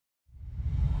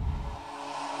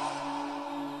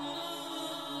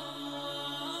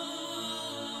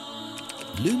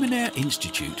Luminaire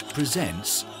Institute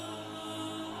presents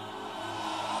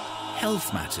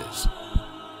Health Matters.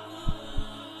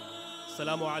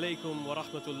 Assalamu alaikum wa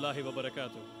rahmatullahi wa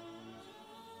barakatuh.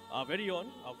 Our very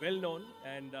own, our well-known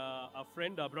and our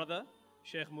friend, our brother,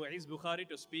 Sheikh Muiz Bukhary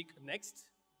to speak next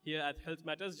here at Health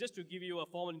Matters. Just to give you a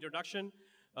formal introduction,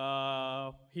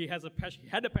 he had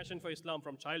a passion for Islam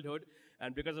from childhood,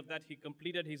 and because of that he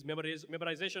completed his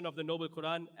memorization of the Noble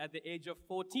Quran at the age of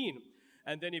 14.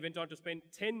 And then he went on to spend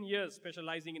 10 years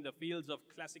specializing in the fields of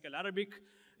classical Arabic,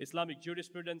 Islamic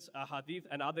jurisprudence, hadith,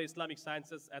 and other Islamic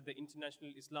sciences at the International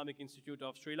Islamic Institute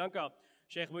of Sri Lanka.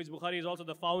 Sheikh Muiz Bukhary is also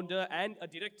the founder and a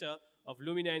director of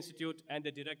Luminaire Institute and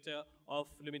the director of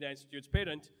Luminaire Institute's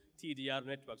parent, TDR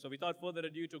Network. So without further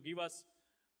ado, to give us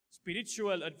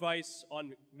spiritual advice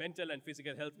on mental and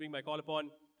physical health, being my call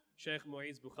upon Sheikh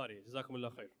Muiz Bukhary.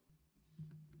 Jazakumullah khair.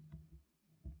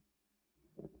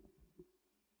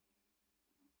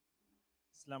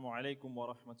 Assalamu alaikum wa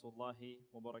rahmatullahi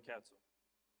wa barakatuh.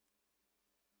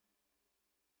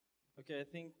 Okay, I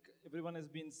think everyone has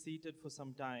been seated for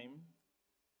some time.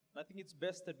 I think it's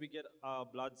best that we get our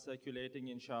blood circulating,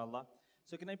 inshallah.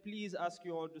 So can I please ask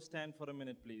you all to stand for a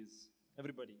minute, please?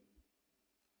 Everybody.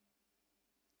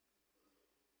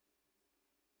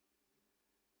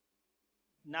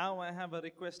 Now I have a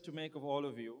request to make of all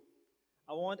of you.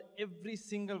 I want every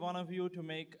single one of you to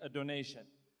make a donation.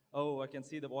 Oh, I can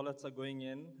see the wallets are going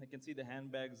in. I can see the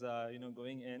handbags are,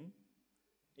 going in.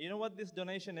 You know what this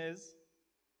donation is?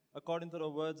 According to the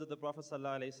words of the Prophet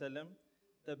ﷺ,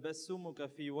 "Tabassumuka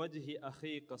fi wajhi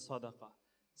akhika sadaqa."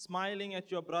 Smiling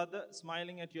at your brother,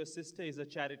 smiling at your sister is a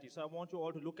charity. So I want you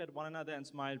all to look at one another and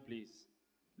smile, please.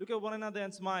 Look at one another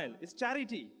and smile. It's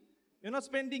charity. You're not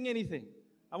spending anything.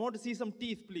 I want to see some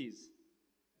teeth, please.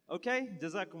 Okay?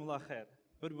 Jazakumullah khair.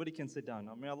 Everybody can sit down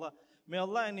now. May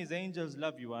Allah and His angels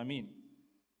love you. Ameen.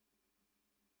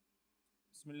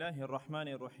 Bismillahir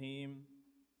Rahmanir Rahim.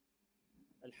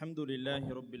 Alhamdulillahi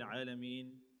Rabbil Alameen.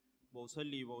 Wa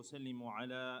usalli wa usallimu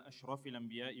ala ashrafil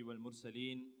anbiya'i wal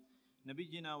mursaleen.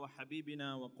 Nabiyyina wa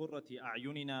habibina wa qurrati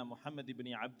a'yunina Muhammad ibn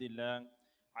Abdullah.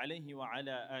 Alayhi wa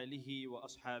ala alihi wa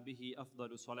ashabihi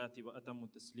afdalu salati wa atammu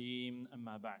taslim.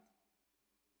 Amma ba'd.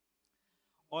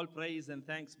 All praise and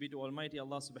thanks be to Almighty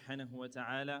Allah subhanahu wa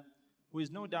ta'ala, who is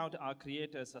no doubt our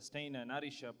creator, sustainer,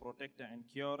 nourisher, protector and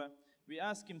curer. We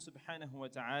ask Him subhanahu wa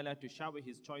ta'ala to shower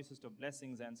His choicest of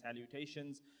blessings and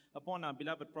salutations upon our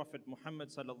beloved Prophet Muhammad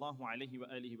sallallahu alayhi wa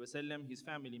alihi wa sallam, his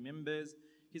family members,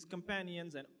 his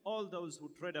companions and all those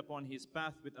who tread upon his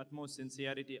path with utmost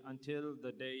sincerity until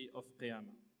the day of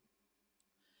Qiyamah.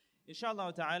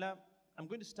 Inshallah ta'ala, I'm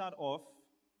going to start off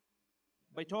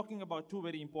by talking about two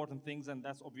very important things, and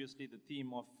that's obviously the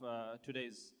theme of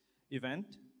today's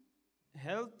event: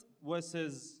 health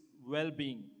versus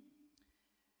well-being.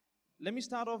 Let me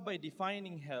start off by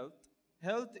defining health.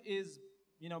 Health is,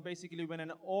 basically when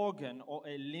an organ or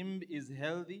a limb is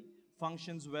healthy,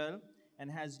 functions well,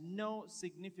 and has no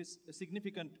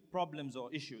significant problems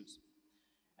or issues.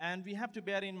 And we have to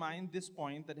bear in mind this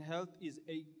point, that health is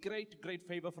a great, great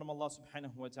favor from Allah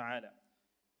subhanahu wa ta'ala.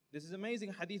 This is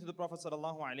amazing hadith of the Prophet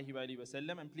sallallahu alaihi wa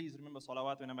sallam, and please remember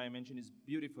salawat whenever I mention his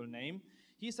beautiful name.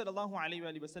 He sallallahu alaihi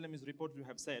wa sallam is reported to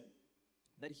have said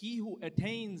that he who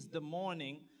attains the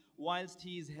morning whilst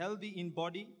he is healthy in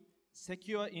body,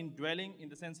 secure in dwelling, in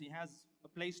the sense he has a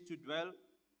place to dwell,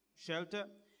 shelter,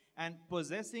 and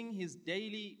possessing his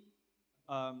daily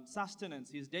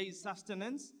sustenance, his day's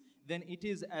sustenance, then it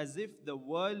is as if the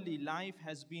worldly life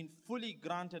has been fully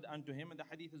granted unto him. And the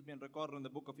hadith has been recorded in the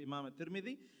book of Imam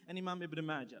al-Tirmidhi and Imam Ibn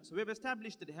Majah. So we have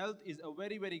established that health is a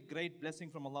very, very great blessing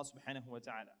from Allah subhanahu wa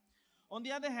ta'ala. On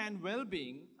the other hand,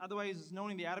 well-being, otherwise known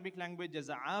in the Arabic language as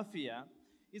afia,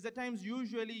 is at times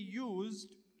usually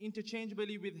used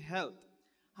interchangeably with health.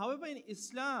 However, in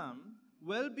Islam,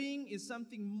 well-being is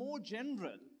something more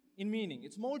general in meaning.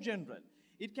 It's more general.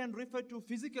 It can refer to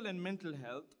physical and mental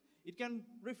health. It can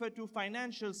refer to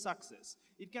financial success.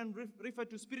 It can refer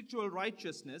to spiritual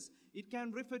righteousness. It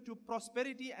can refer to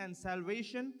prosperity and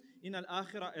salvation in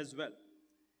al-akhirah as well.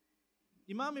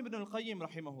 Imam Ibn al-Qayyim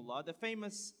rahimahullah, the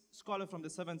famous scholar from the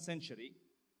 7th century,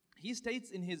 he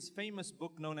states in his famous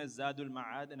book known as Zadul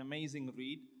Ma'ad, an amazing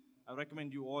read. I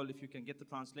recommend you all, if you can get the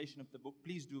translation of the book,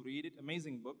 please do read it.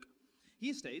 Amazing book.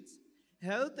 He states,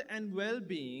 health and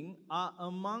well-being are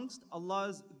amongst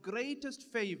Allah's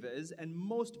greatest favors and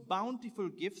most bountiful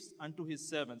gifts unto His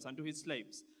servants, unto His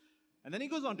slaves. And then he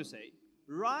goes on to say,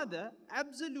 rather,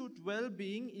 absolute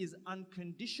well-being is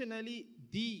unconditionally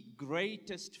the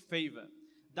greatest favor.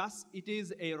 Thus, it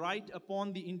is a right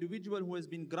upon the individual who has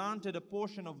been granted a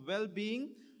portion of well-being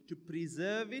to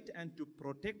preserve it and to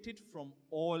protect it from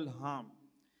all harm.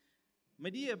 My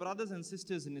dear brothers and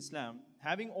sisters in Islam,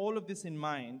 having all of this in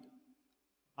mind,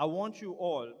 I want you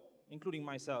all, including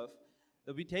myself,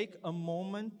 that we take a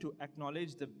moment to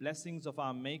acknowledge the blessings of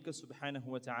our Maker subhanahu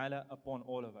wa ta'ala upon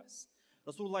all of us.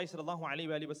 Rasulullah sallallahu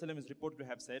alayhi wa sallam is reported to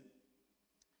have said,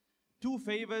 two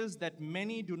favors that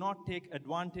many do not take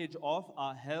advantage of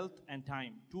are health and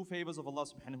time. Two favors of Allah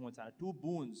subhanahu wa ta'ala, two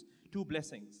boons, two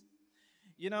blessings.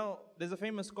 You know, there's a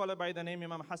famous scholar by the name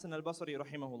Imam Hassan al-Basri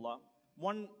rahimahullah.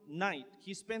 One night,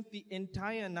 he spent the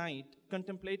entire night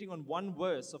contemplating on one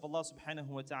verse of Allah subhanahu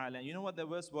wa ta'ala. You know what the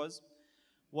verse was?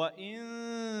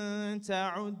 وَإِن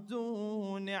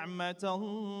تَعُدُّوا نِعْمَةَ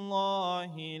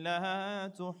اللَّهِ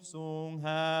لَا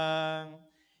تُحْصُوهَا.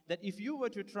 That if you were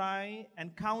to try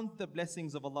and count the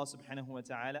blessings of Allah subhanahu wa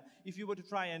ta'ala, if you were to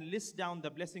try and list down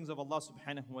the blessings of Allah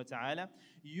subhanahu wa ta'ala,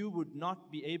 you would not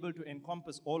be able to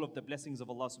encompass all of the blessings of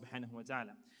Allah subhanahu wa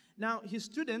ta'ala. Now, his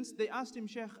students, they asked him,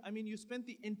 Sheikh, I mean, you spent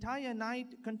the entire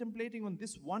night contemplating on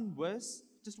this one verse,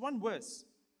 just one verse.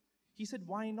 He said,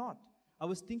 why not? I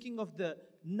was thinking of the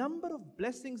number of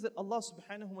blessings that Allah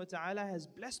subhanahu wa ta'ala has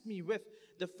blessed me with.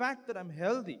 The fact that I'm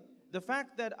healthy, the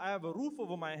fact that I have a roof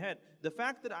over my head, the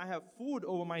fact that I have food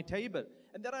over my table.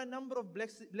 And there are a number of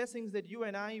blessings that you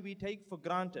and I, we take for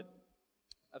granted.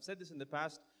 I've said this in the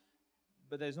past,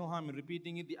 but there's no harm in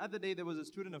repeating it. The other day, there was a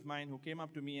student of mine who came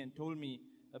up to me and told me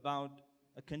about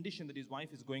a condition that his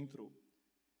wife is going through.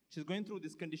 She's going through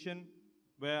this condition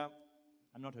where,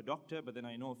 I'm not a doctor, but then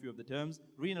I know a few of the terms,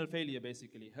 renal failure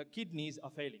basically. Her kidneys are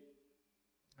failing.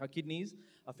 Her kidneys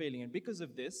are failing. And because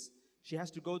of this, she has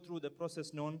to go through the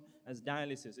process known as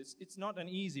dialysis. It's not an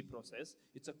easy process.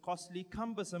 It's a costly,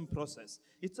 cumbersome process.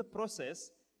 It's a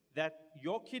process that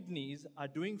your kidneys are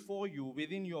doing for you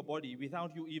within your body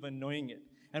without you even knowing it.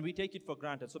 And we take it for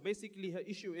granted. So basically her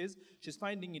issue is she's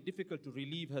finding it difficult to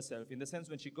relieve herself. In the sense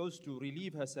when she goes to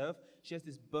relieve herself, she has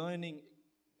this burning,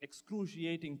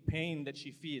 excruciating pain that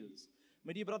she feels.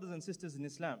 My dear brothers and sisters in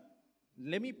Islam,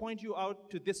 let me point you out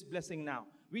to this blessing now.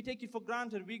 We take it for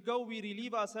granted. We go, we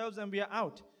relieve ourselves, and we are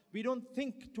out. We don't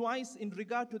think twice in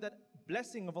regard to that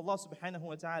blessing of Allah subhanahu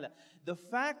wa ta'ala. The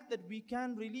fact that we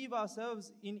can relieve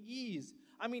ourselves in ease.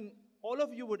 I mean, all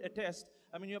of you would attest.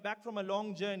 I mean, you're back from a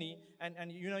long journey,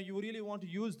 and you know, you really want to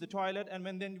use the toilet, and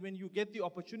when you get the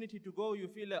opportunity to go, you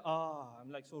feel like, I'm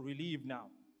like so relieved now.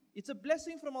 It's a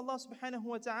blessing from Allah subhanahu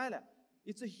wa ta'ala.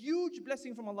 It's a huge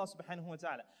blessing from Allah subhanahu wa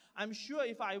ta'ala. I'm sure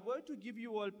if I were to give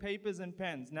you all papers and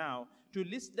pens now to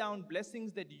list down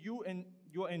blessings that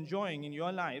you're enjoying in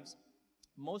your lives,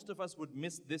 most of us would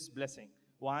miss this blessing.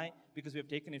 Why? Because we have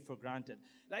taken it for granted.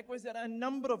 Likewise, there are a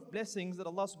number of blessings that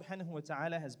Allah subhanahu wa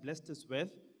ta'ala has blessed us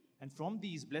with. And from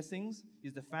these blessings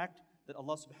is the fact that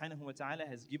Allah subhanahu wa ta'ala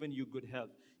has given you good health.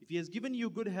 If He has given you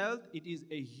good health, it is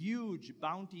a huge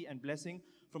bounty and blessing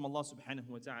from Allah subhanahu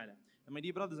wa ta'ala. And my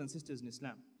dear brothers and sisters in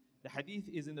Islam, the hadith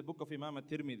is in the book of Imam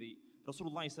at-Tirmidhi.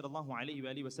 Rasulullah sallallahu alayhi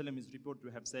wa sallam is reported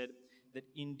to have said that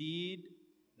indeed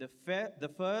the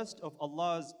first of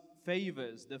Allah's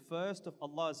favors, the first of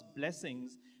Allah's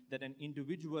blessings that an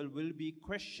individual will be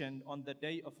questioned on the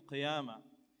day of Qiyamah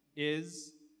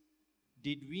is,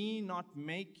 did we not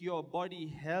make your body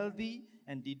healthy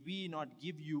and did we not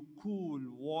give you cool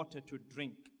water to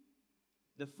drink?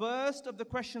 The first of the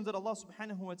questions that Allah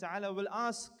subhanahu wa ta'ala will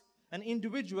ask an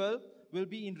individual will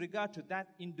be in regard to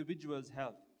that individual's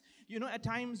health. You know, at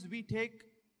times we take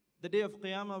the day of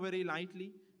Qiyamah very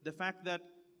lightly. The fact that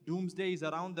doomsday is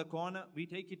around the corner, we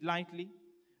take it lightly.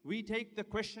 We take the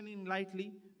questioning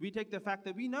lightly. We take the fact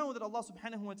that we know that Allah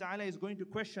subhanahu wa ta'ala is going to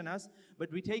question us,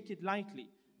 but we take it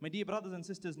lightly. My dear brothers and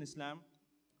sisters in Islam,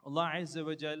 Allah Azza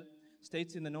wa Jal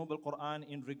states in the Noble Quran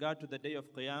in regard to the day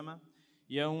of Qiyamah,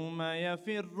 يَوْمَ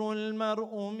يَفِرُّ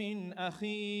الْمَرْءُ مِنْ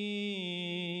أَخِيهِ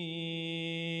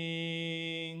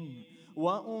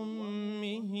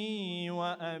وَأُمِّهِ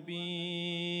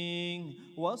وَأَبِيهِ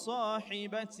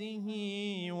وَصَاحِبَتِهِ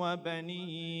وَبَنِيهِ.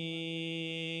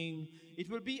 It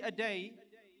will be a day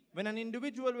when an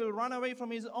individual will run away from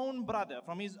his own brother,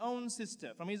 from his own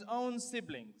sister, from his own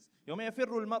siblings. يَوْمَ يَفِرُّ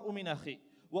الْمَرْءُ مِنْ أَخِيهِ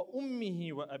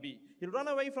وَأُمِّهِ وَأَبِيهِ. He'll run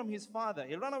away from his father.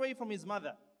 He'll run away from his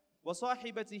mother.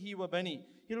 وَصَاحِبَتِهِ وَبَنِيهِ.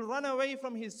 He'll run away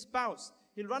from his spouse.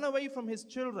 He'll run away from his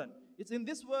children. It's in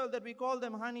this world that we call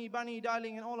them honey, bunny,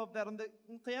 darling, and all of that. In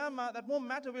Qiyamah, that won't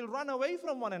matter. We'll run away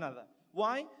from one another.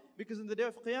 Why? Because in the day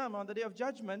of Qiyamah, on the day of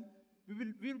judgment,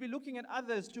 we'll be looking at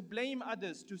others to blame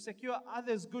others, to secure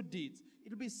others' good deeds.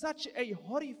 It'll be such a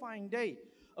horrifying day.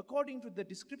 According to the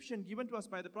description given to us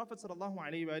by the Prophet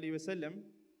ﷺ,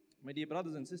 my dear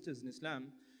brothers and sisters in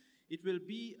Islam, it will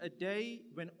be a day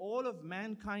when all of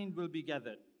mankind will be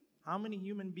gathered. How many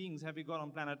human beings have we got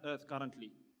on planet Earth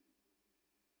currently?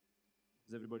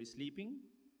 Is everybody sleeping?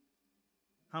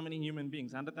 How many human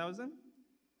beings? 100,000?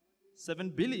 7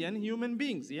 billion human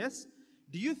beings, yes?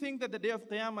 Do you think that the day of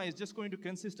Qiyamah is just going to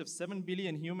consist of 7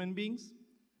 billion human beings?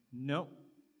 No.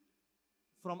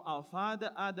 From our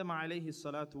father Adam alayhi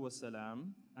salatu wasalam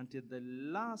until the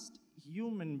last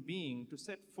human being to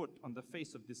set foot on the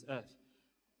face of this earth,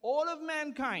 all of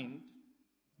mankind,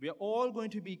 we are all going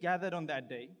to be gathered on that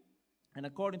day. And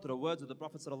according to the words of the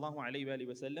Prophet sallallahu alaihi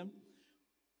wasallam,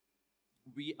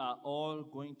 we are all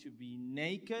going to be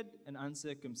naked and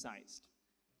uncircumcised.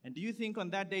 And do you think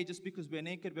on that day, just because we're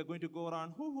naked, we're going to go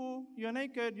around, hoo, you're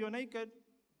naked, you're naked?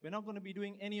 We're not going to be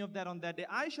doing any of that on that day.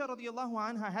 Aisha radiallahu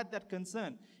anha had that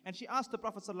concern. And she asked the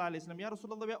Prophet sallallahu alaihi wasallam, Ya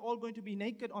Rasulullah, we're all going to be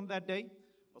naked on that day.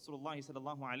 Rasulullah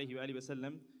sallallahu alaihi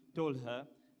wasallam told her,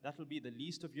 that will be the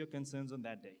least of your concerns on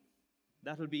that day.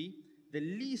 That will be the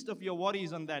least of your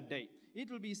worries on that day. It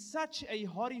will be such a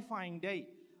horrifying day.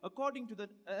 According to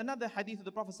another hadith of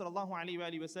the Prophet sallallahu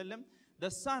alaihi wasallam, the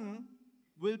sun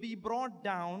will be brought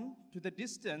down to the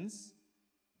distance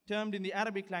termed in the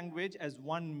Arabic language as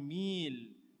 1 meal.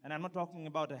 And I'm not talking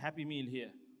about a happy meal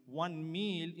here. 1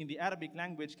 meal in the Arabic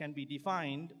language can be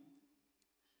defined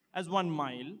as 1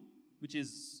 mile, which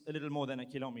is a little more than a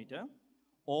kilometer.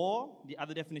 Or the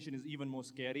other definition is even more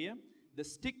scarier. The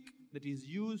stick that is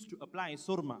used to apply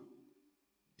surma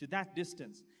to that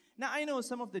distance. Now I know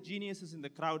some of the geniuses in the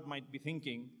crowd might be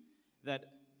thinking that,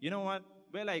 you know what,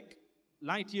 we're like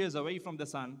light years away from the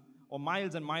sun, or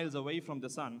miles and miles away from the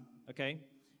sun, okay?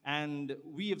 And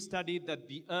we have studied that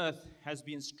the earth has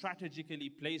been strategically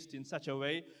placed in such a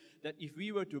way that if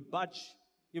we were to budge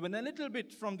even a little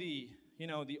bit from the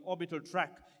orbital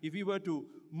track, if we were to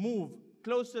move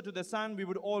closer to the sun, we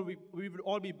would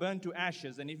all be burned to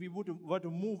ashes. And if we were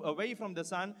to move away from the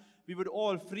sun, we would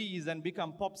all freeze and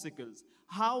become popsicles.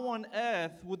 How on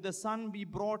earth would the sun be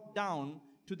brought down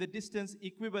to the distance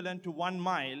equivalent to 1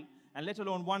 mile, and let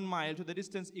alone 1 mile to the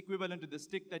distance equivalent to the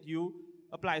stick that you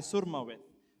apply surma with?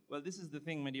 Well, this is the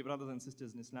thing, my dear brothers and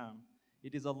sisters in Islam.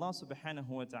 It is Allah subhanahu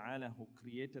wa ta'ala who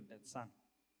created that sun.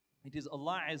 It is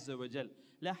Allah Azza wa Jal.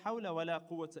 La hawla wa la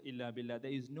quwwata illa billah.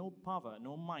 There is no power,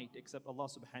 no might except Allah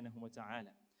subhanahu wa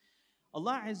ta'ala.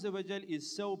 Allah Azza wa Jal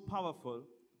is so powerful,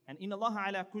 and in Allah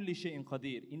ala kulli shay'in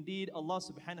qadir. Indeed, Allah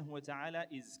subhanahu wa ta'ala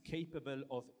is capable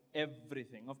of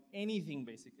everything, of anything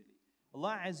basically.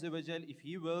 Allah Azza wa Jal, if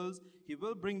He wills, He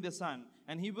will bring the sun,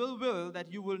 and He will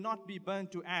that you will not be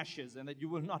burnt to ashes and that you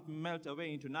will not melt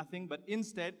away into nothing, but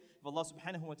instead, if Allah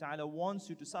subhanahu wa ta'ala wants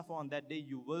you to suffer on that day,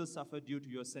 you will suffer due to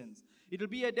your sins. It will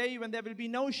be a day when there will be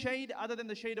no shade other than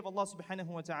the shade of Allah subhanahu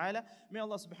wa ta'ala. May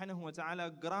Allah subhanahu wa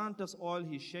ta'ala grant us all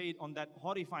His shade on that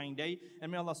horrifying day,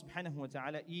 and may Allah subhanahu wa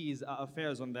ta'ala ease our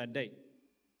affairs on that day.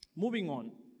 Moving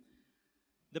on.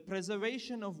 The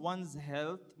preservation of one's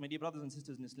health, my dear brothers and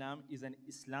sisters in Islam, is an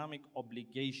Islamic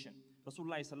obligation.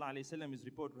 Rasulullah sallallahu alaihi wasallam is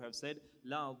reported to have said,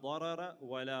 "La darara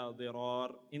wa la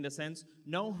dirar," in the sense,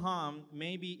 no harm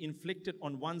may be inflicted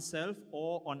on oneself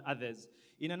or on others.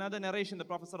 In another narration, the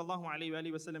Prophet sallallahu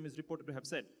alaihi wasallam is reported to have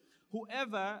said,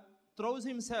 "Whoever throws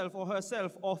himself or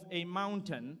herself off a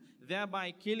mountain,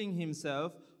 thereby killing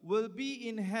himself, will be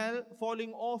in hell,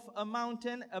 falling off a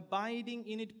mountain, abiding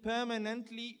in it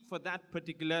permanently for that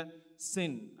particular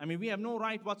sin." I mean, we have no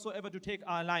right whatsoever to take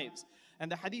our lives.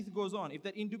 And the hadith goes on, if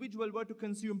that individual were to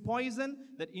consume poison,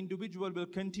 that individual will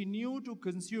continue to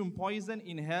consume poison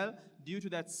in hell due to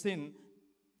that sin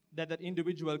that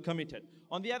individual committed.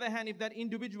 On the other hand, if that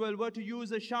individual were to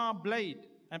use a sharp blade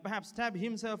and perhaps stab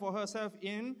himself or herself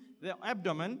in the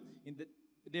abdomen,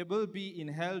 they will be in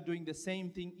hell doing the same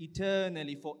thing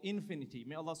eternally for infinity.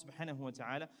 May Allah subhanahu wa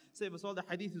ta'ala save us all. The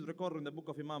hadith is recorded in the book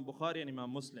of Imam Bukhary and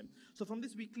Imam Muslim. So from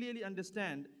this we clearly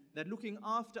understand that looking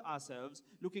after ourselves,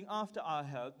 looking after our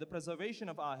health, the preservation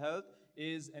of our health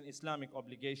is an Islamic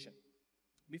obligation.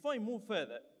 Before I move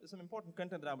further, there's some important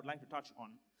content that I would like to touch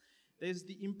on. There's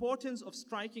the importance of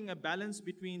striking a balance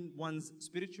between one's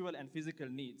spiritual and physical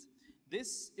needs.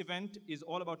 This event is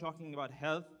all about talking about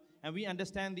health, and we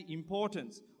understand the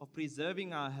importance of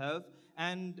preserving our health,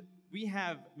 and we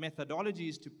have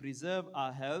methodologies to preserve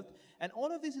our health, and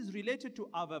all of this is related to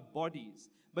our bodies.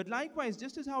 But likewise,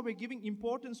 just as how we're giving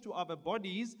importance to our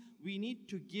bodies, we need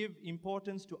to give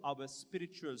importance to our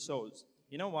spiritual souls.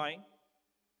 You know why?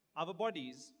 Our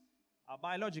bodies, our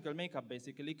biological makeup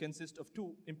basically consists of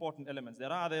 2 important elements.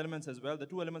 There are other elements as well. The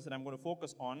 2 elements that I'm going to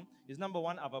focus on is number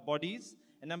 1, our bodies,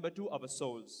 and number 2, our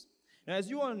souls. Now, as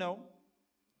you all know,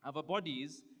 our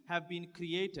bodies have been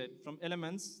created from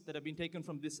elements that have been taken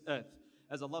from this earth.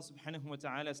 As Allah subhanahu wa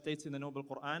ta'ala states in the Noble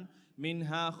Quran,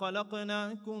 مِنْهَا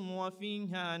خَلَقْنَاكُمْ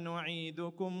وَفِيهَا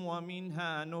نُعِيدُكُمْ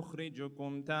وَمِنْهَا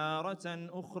نُخْرِجُكُمْ تَارَةً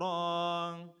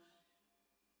أُخْرَى.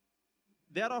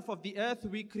 Thereof of the earth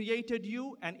we created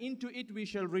you, and into it we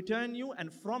shall return you,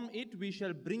 and from it we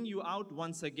shall bring you out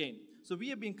once again. So we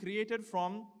have been created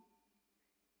from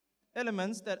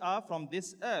elements that are from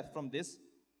this earth, from this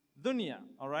dunya,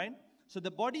 all right? So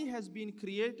the body has been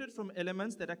created from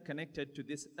elements that are connected to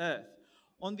this earth.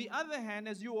 On the other hand,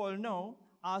 as you all know,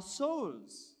 our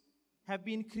souls have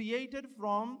been created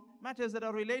from matters that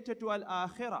are related to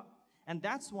al-akhirah. And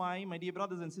that's why, my dear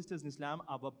brothers and sisters in Islam,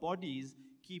 our bodies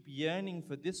keep yearning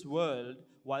for this world,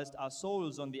 whilst our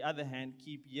souls, on the other hand,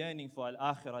 keep yearning for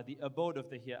al-akhirah, the abode of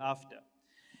the hereafter.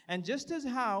 And just as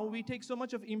how we take so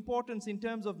much of importance in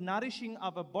terms of nourishing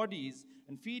our bodies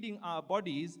and feeding our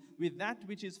bodies with that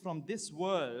which is from this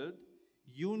world,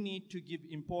 you need to give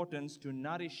importance to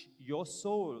nourish your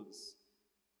souls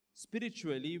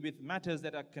spiritually with matters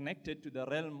that are connected to the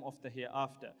realm of the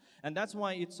hereafter. And that's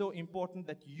why it's so important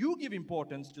that you give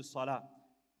importance to salah,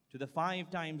 to the 5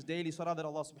 times daily salah that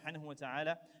Allah subhanahu wa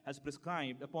ta'ala has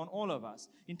prescribed upon all of us,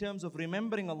 in terms of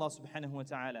remembering Allah subhanahu wa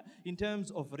ta'ala, in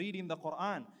terms of reading the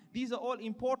Quran. These are all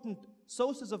important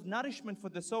sources of nourishment for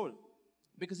the soul.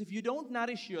 Because if you don't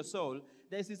nourish your soul,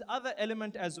 there's this other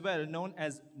element as well known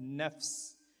as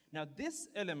nafs. Now this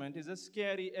element is a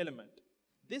scary element.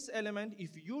 This element,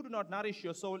 if you do not nourish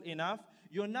your soul enough,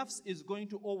 your nafs is going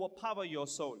to overpower your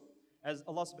soul. As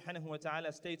Allah subhanahu wa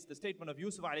ta'ala states the statement of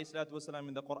Yusuf alayhi salatu wasalam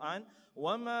in the Quran,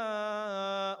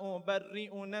 وَمَا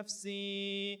أُبَرِّئُ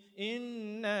نَفْسِي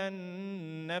إِنَّ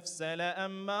النَّفْسَ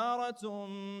لَأَمَّارَةٌ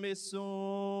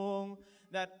بِالسُّوءِ.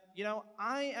 That,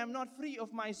 I am not free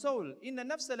of my soul. إِنَّ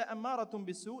النَّفْسَ لَأَمَّارَةٌ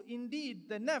بِالسُّوءِ. Indeed,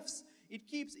 the nafs, it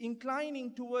keeps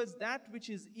inclining towards that which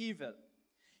is evil.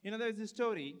 There's a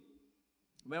story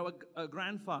where a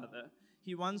grandfather,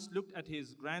 he once looked at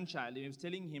his grandchild and he was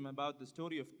telling him about the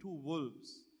story of 2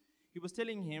 wolves. He was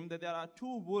telling him that there are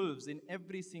 2 wolves in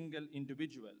every single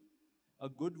individual. A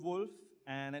good wolf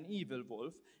and an evil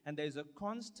wolf. And there is a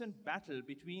constant battle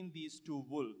between these 2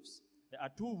 wolves. There are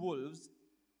 2 wolves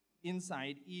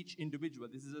inside each individual.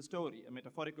 This is a story, a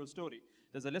metaphorical story.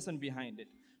 There's a lesson behind it.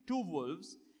 2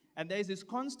 wolves, and there is this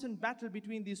constant battle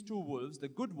between these 2 wolves, the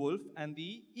good wolf and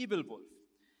the evil wolf.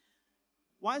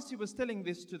 Whilst he was telling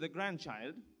this to the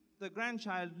grandchild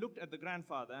looked at the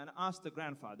grandfather and asked the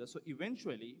grandfather, so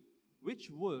eventually, which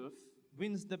wolf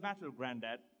wins the battle,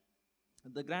 granddad?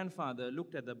 The grandfather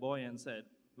looked at the boy and said,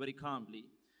 very calmly,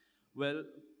 well,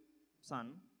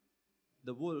 son,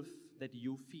 the wolf that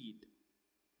you feed.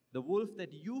 The wolf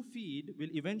that you feed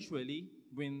will eventually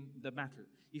win the battle.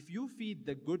 If you feed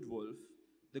the good wolf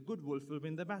will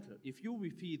win the battle. If you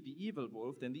feed the evil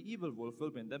wolf, then the evil wolf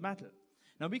will win the battle.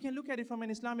 Now we can look at it from an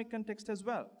Islamic context as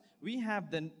well. We have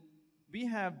the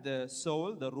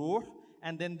soul, the ruh,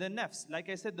 and then the nafs. Like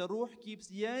I said, the ruh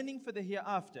keeps yearning for the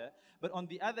hereafter, but on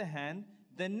the other hand,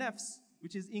 the nafs,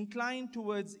 which is inclined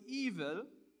towards evil,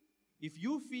 if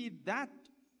you feed that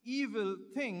evil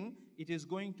thing, it is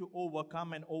going to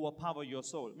overcome and overpower your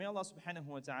soul. May Allah subhanahu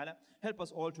wa ta'ala help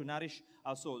us all to nourish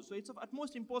our souls. So it's of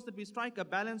utmost importance that we strike a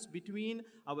balance between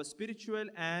our spiritual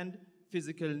and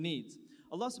physical needs.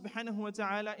 Allah subhanahu wa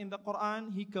ta'ala in the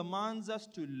Quran, He commands us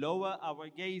to lower our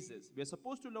gazes. We are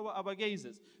supposed to lower our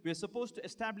gazes. We are supposed to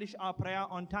establish our prayer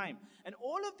on time. And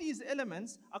all of these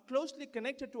elements are closely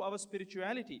connected to our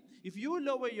spirituality. If you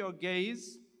lower your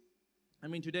gaze,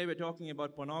 today we're talking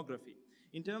about pornography.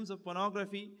 In terms of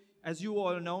pornography, as you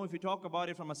all know, if you talk about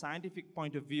it from a scientific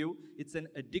point of view, it's an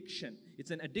addiction.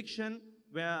 It's an addiction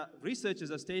where researchers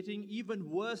are stating even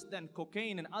worse than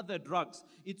cocaine and other drugs.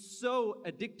 It's so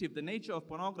addictive. The nature of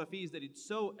pornography is that it's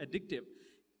so addictive.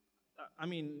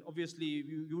 Obviously,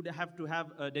 you would have to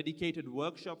have a dedicated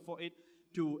workshop for it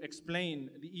to explain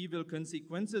the evil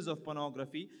consequences of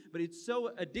pornography, but it's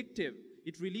so addictive.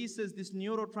 It releases this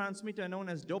neurotransmitter known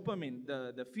as dopamine,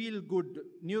 the feel-good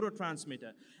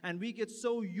neurotransmitter. And we get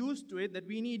so used to it that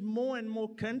we need more and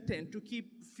more content to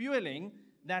keep fueling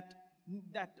that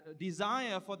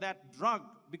desire for that drug,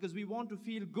 because we want to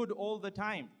feel good all the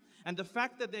time. And the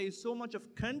fact that there is so much of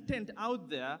content out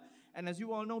there, and as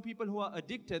you all know, people who are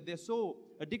addicted, they're so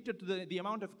addicted to the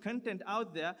amount of content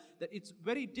out there that it's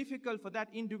very difficult for that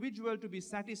individual to be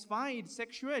satisfied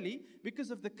sexually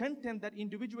because of the content that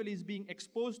individual is being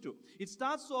exposed to. It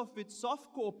starts off with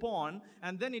softcore porn,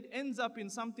 and then it ends up in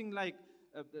something like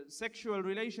sexual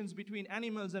relations between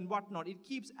animals and whatnot. It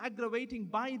keeps aggravating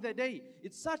by the day.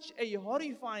 It's such a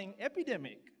horrifying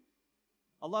epidemic.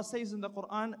 Allah says in the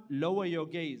Quran, lower your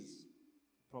gaze.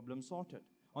 Problem sorted.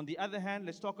 On the other hand,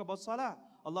 let's talk about salah.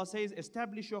 Allah says,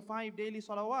 establish your 5 daily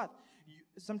salawat.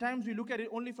 Sometimes we look at it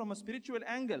only from a spiritual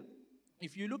angle.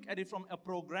 If you look at it from a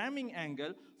programming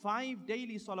angle, 5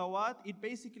 daily salawat, it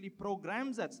basically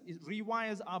programs us. It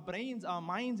rewires our brains, our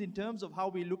minds in terms of how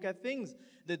we look at things.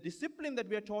 The discipline that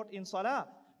we are taught in salah,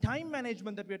 time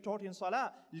management that we are taught in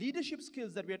salah, leadership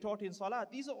skills that we are taught in salah,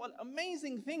 these are all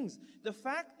amazing things. The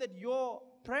fact that your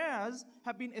prayers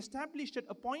have been established at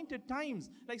appointed times,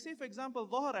 like say for example,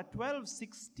 Dhuhr at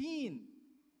 12:16,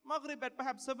 Maghrib at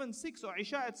perhaps 7:06, or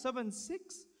Isha at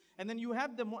 7:06. And then you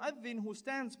have the muaddin who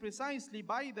stands precisely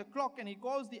by the clock and he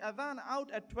calls the adhan out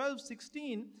at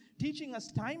 12:16, teaching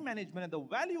us time management and the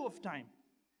value of time.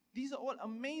 These are all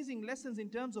amazing lessons in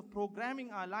terms of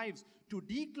programming our lives, to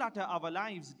declutter our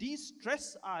lives,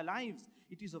 de-stress our lives.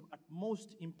 It is of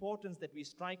utmost importance that we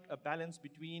strike a balance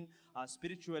between our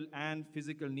spiritual and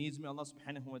physical needs. May Allah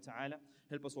subhanahu wa ta'ala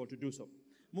help us all to do so.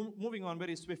 Moving on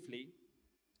very swiftly,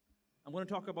 I'm going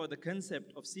to talk about the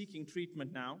concept of seeking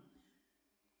treatment now.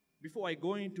 Before I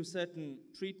go into certain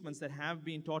treatments that have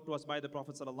been taught to us by the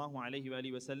Prophet sallallahu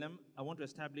alaihi wasallam, I want to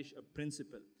establish a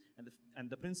principle. And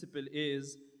the principle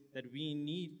is that we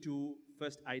need to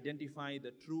first identify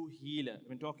the true healer.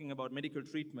 When talking about medical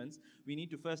treatments, we need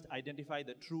to first identify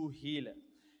the true healer.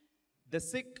 The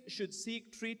sick should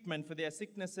seek treatment for their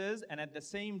sicknesses, and at the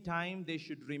same time, they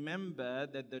should remember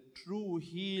that the true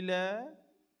healer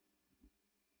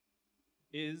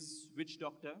is which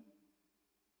doctor?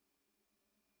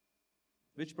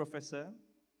 Which professor?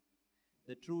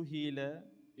 The true healer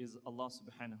is Allah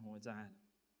subhanahu wa ta'ala.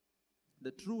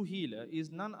 The true healer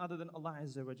is none other than Allah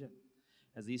Azza wa Jal.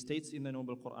 As He states in the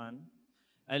Noble Quran,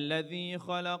 الذي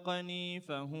خلقني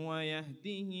فهو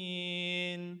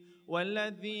يهدين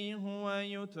والذي هو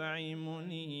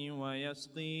يطعمني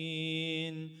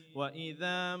ويسقين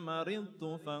وإذا مرضت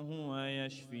فهو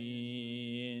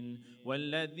يشفين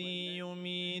والذي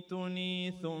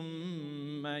يميتني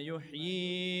ثم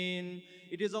يحيين.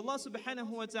 It is Allah subhanahu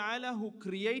wa ta'ala who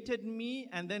created me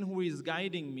and then who is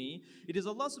guiding me. It is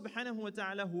Allah subhanahu wa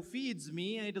ta'ala who feeds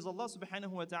me, and it is Allah subhanahu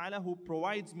wa ta'ala who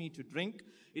provides me to drink.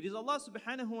 It is Allah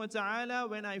subhanahu wa ta'ala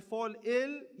when I fall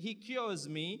ill, He cures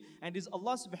me, and it is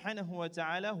Allah subhanahu wa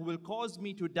ta'ala who will cause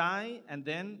me to die and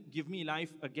then give me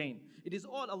life again. It is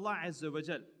all Allah Azza wa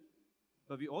Jal.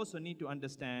 But we also need to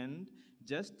understand,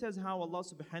 just as how Allah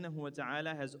subhanahu wa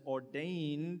ta'ala has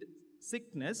ordained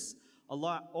sickness,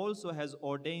 Allah also has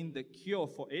ordained the cure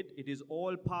for it. It is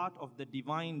all part of the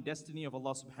divine destiny of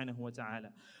Allah subhanahu wa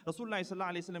ta'ala. Rasulullah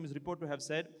sallallahu alayhi wa sallam is reported to have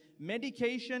said,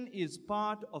 medication is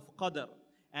part of qadr.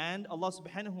 And Allah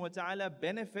subhanahu wa ta'ala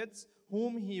benefits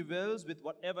whom He wills with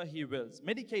whatever He wills.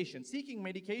 Medication, seeking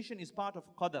medication is part of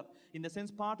qadr, in the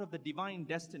sense part of the divine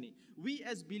destiny. We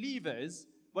as believers,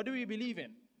 what do we believe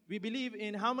in? We believe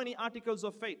in how many articles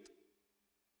of faith?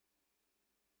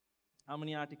 How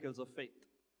many articles of faith?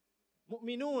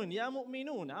 Mu'minun, ya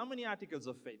mu'minun. How many articles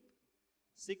of faith?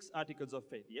 6 articles of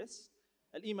faith, yes?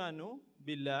 Al-imanu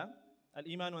billah,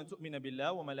 al-imanu an tu'mina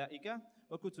billah wa malaika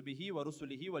wa kutubihi wa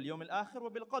rusulihi wal yawm al-akhir wa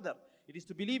bil qadar. It is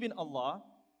to believe in Allah,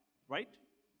 right?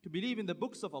 To believe in the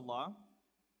books of Allah,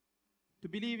 to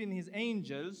believe in His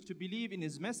angels, to believe in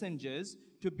His messengers,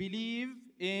 to believe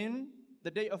in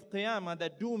the day of Qiyamah,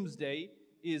 that doomsday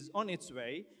is on its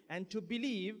way, and to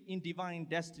believe in divine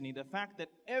destiny, the fact that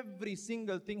every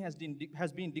single thing has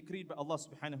been decreed by Allah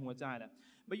subhanahu wa ta'ala.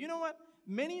 But you know what?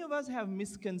 Many of us have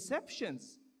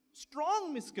misconceptions,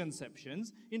 strong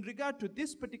misconceptions in regard to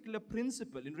this particular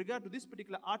principle, in regard to this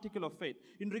particular article of faith,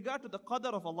 in regard to the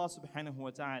qadr of Allah subhanahu wa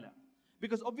ta'ala.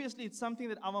 Because obviously it's something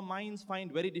that our minds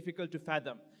find very difficult to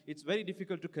fathom. It's very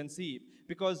difficult to conceive.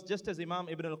 Because just as Imam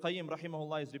Ibn al-Qayyim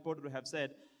rahimahullah is reported to have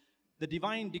said, the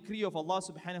divine decree of Allah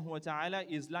subhanahu wa ta'ala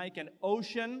is like an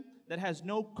ocean that has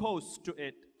no coast to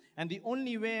it. And the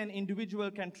only way an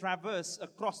individual can traverse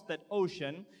across that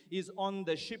ocean is on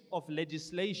the ship of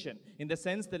legislation. In the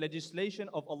sense, the legislation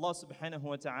of Allah subhanahu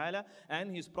wa ta'ala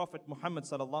and His Prophet Muhammad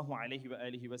sallallahu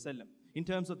alayhi wa sallam. In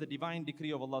terms of the divine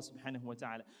decree of Allah subhanahu wa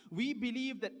ta'ala. We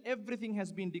believe that everything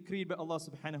has been decreed by Allah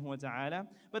subhanahu wa ta'ala.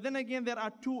 But then again, there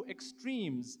are 2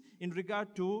 extremes in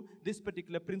regard to this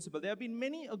particular principle. There have been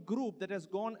many a group that has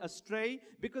gone astray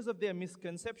because of their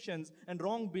misconceptions and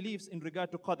wrong beliefs in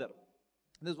regard to qadr.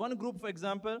 There's one group, for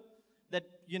example, that,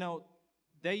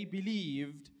 they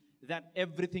believed that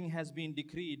everything has been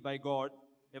decreed by God.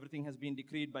 Everything has been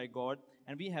decreed by God,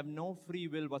 and we have no free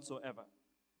will whatsoever.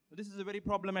 This is a very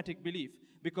problematic belief,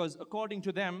 because according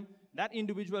to them, that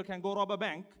individual can go rob a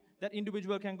bank, that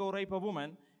individual can go rape a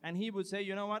woman, and he would say,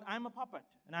 you know what, I'm a puppet,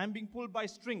 and I'm being pulled by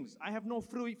strings. I have no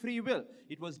free will.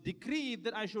 It was decreed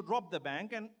that I should rob the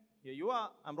bank, and here you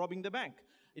are, I'm robbing the bank.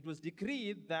 It was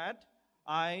decreed that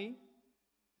I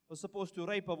was supposed to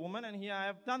rape a woman, and here I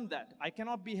have done that. I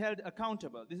cannot be held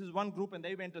accountable. This is one group, and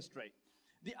they went astray.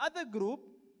 The other group,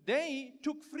 they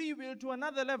took free will to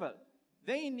another level.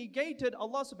 They negated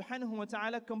Allah subhanahu wa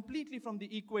ta'ala completely from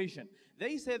the equation.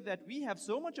 They said that we have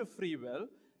so much of free will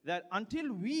that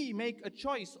until we make a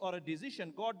choice or a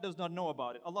decision, God does not know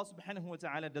about it. Allah subhanahu wa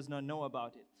ta'ala does not know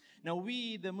about it. Now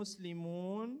we, the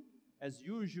Muslimun, as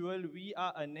usual, we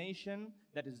are a nation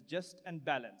that is just and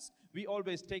balanced. We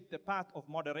always take the path of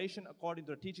moderation according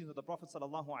to the teachings of the Prophet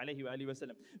sallallahu alaihi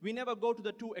wasallam. We never go to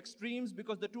the two extremes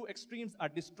because the two extremes are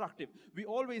destructive. We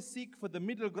always seek for the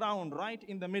middle ground, right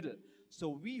in the middle. So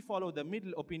we follow the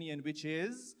middle opinion, which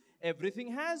is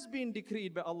everything has been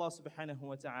decreed by Allah subhanahu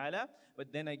wa ta'ala,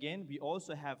 but then again, we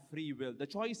also have free will. The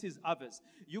choice is ours.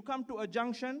 You come to a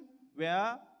junction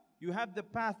where you have the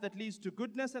path that leads to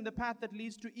goodness and the path that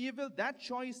leads to evil. That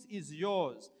choice is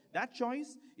yours. That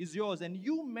choice is yours, and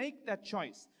you make that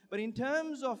choice. But in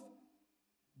terms of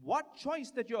what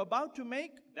choice that you're about to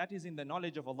make, that is in the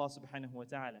knowledge of Allah subhanahu wa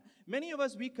ta'ala. Many of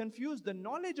us, we confuse the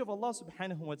knowledge of Allah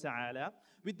subhanahu wa ta'ala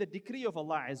with the decree of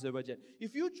Allah azza wa jal.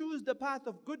 If you choose the path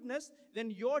of goodness,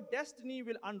 then your destiny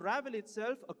will unravel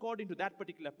itself according to that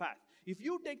particular path. If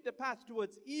you take the path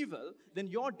towards evil, then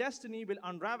your destiny will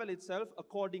unravel itself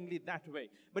accordingly that way.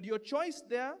 But your choice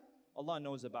there, Allah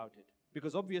knows about it.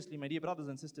 Because obviously, my dear brothers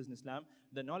and sisters in Islam,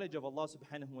 the knowledge of Allah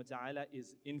subhanahu wa ta'ala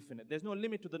is infinite. There's no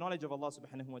limit to the knowledge of Allah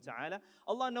subhanahu wa ta'ala.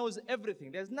 Allah knows everything.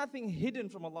 There's nothing hidden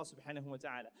from Allah subhanahu wa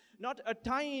ta'ala. Not a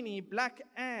tiny black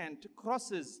ant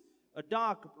crosses a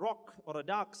dark rock or a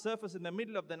dark surface in the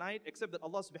middle of the night, except that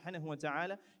Allah subhanahu wa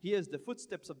ta'ala hears the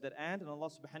footsteps of that ant, and Allah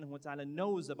subhanahu wa ta'ala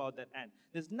knows about that ant.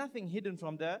 There's nothing hidden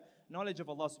from the knowledge of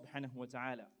Allah subhanahu wa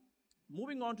ta'ala.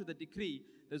 Moving on to the decree,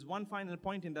 there's one final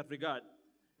point in that regard.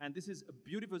 And this is a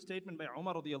beautiful statement by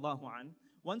Umar radiallahu an.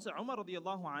 Once Umar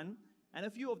radiallahu an and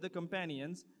a few of the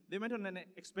companions, they went on an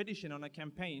expedition, on a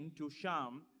campaign to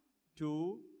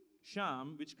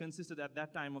Sham, which consisted at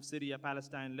that time of Syria,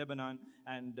 Palestine, Lebanon,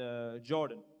 and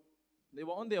Jordan. They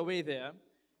were on their way there,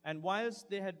 and whilst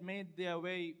they had made their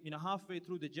way, halfway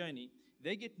through the journey,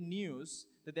 they get news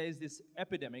that there is this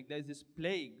epidemic, there is this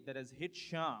plague that has hit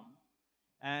Sham.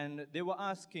 And they were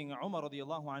asking Umar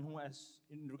radiallahu anhu as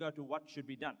in regard to what should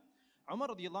be done. Umar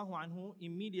radiallahu anhu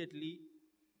immediately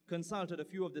consulted a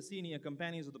few of the senior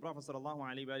companions of the Prophet sallallahu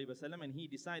alaihi wasallam, and he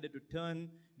decided to turn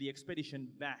the expedition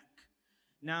back.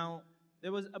 Now,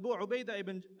 there was Abu Ubaidah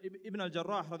ibn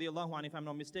al-Jarrah radiallahu anhu, if I'm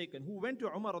not mistaken, who went to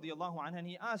Umar radiallahu anhu and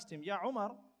he asked him, Ya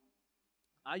Umar,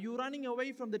 are you running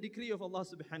away from the decree of Allah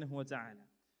subhanahu wa ta'ala?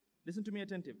 Listen to me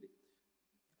attentively.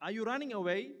 Are you running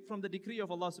away from the decree of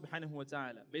Allah subhanahu wa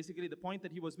ta'ala? Basically, the point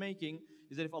that he was making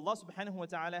is that if Allah subhanahu wa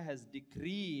ta'ala has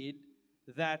decreed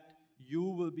that you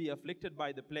will be afflicted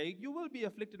by the plague, you will be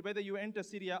afflicted whether you enter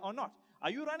Syria or not.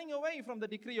 Are you running away from the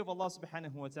decree of Allah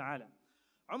subhanahu wa ta'ala?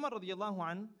 Umar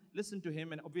radiallahu an listened to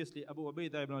him, and obviously Abu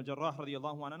Ubaidah ibn al-Jarrah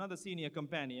radiallahu an, another senior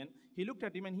companion, he looked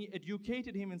at him and he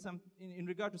educated him in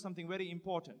regard to something very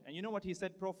important. And you know what he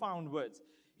said? Profound words.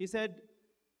 He said,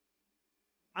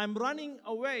 I'm running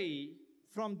away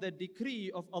from the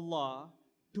decree of Allah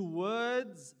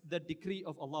towards the decree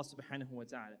of Allah subhanahu wa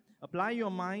ta'ala. Apply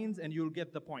your minds and you'll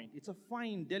get the point. It's a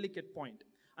fine, delicate point.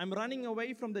 I'm running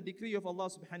away from the decree of Allah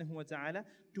subhanahu wa ta'ala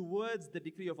towards the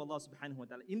decree of Allah subhanahu wa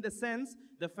ta'ala. In the sense,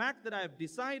 the fact that I have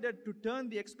decided to turn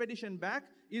the expedition back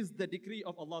is the decree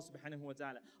of Allah subhanahu wa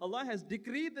ta'ala. Allah has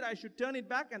decreed that I should turn it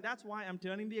back, and that's why I'm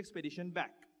turning the expedition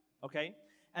back. Okay?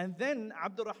 And then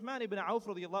Abdurrahman ibn Auf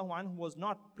radiallahu anhu was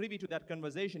not privy to that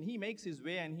conversation. He makes his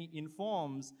way and he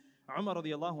informs Umar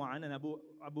radiallahu anhu and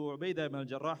Abu Ubaidah ibn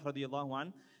al-Jarrah radiallahu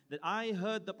anhu that I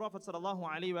heard the Prophet sallallahu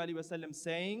alaihi wasallam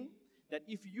saying that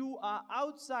if you are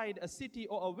outside a city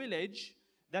or a village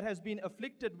that has been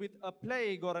afflicted with a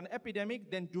plague or an epidemic,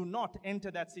 then do not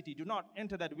enter that city, do not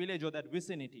enter that village or that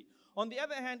vicinity. On the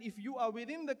other hand, if you are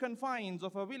within the confines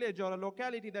of a village or a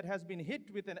locality that has been hit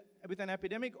with an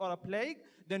epidemic or a plague,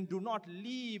 then do not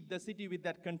leave the city with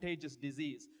that contagious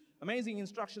disease. Amazing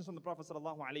instructions from the Prophet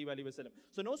sallallahu alaihi wasallam.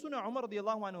 So no sooner Umar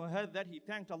radiallahu anhu heard that, he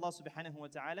thanked Allah subhanahu wa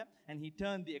ta'ala and he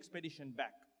turned the expedition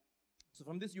back. So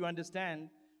from this you understand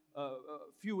a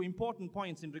few important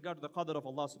points in regard to the qadr of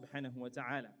Allah subhanahu wa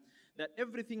ta'ala. That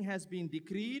everything has been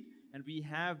decreed and we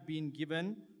have been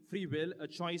given free will, a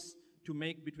choice to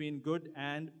make between good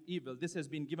and evil. This has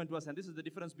been given to us, and this is the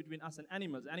difference between us and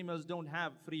animals. Animals don't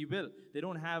have free will. They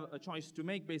don't have a choice to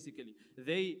make, basically.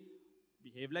 They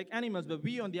behave like animals, but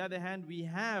we, on the other hand, we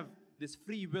have this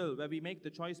free will where we make the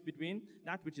choice between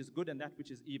that which is good and that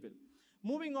which is evil.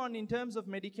 Moving on in terms of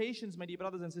medications, my dear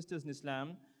brothers and sisters in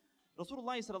Islam,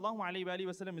 Rasulullah sallallahu alayhi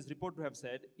wa sallam is reported to have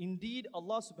said, indeed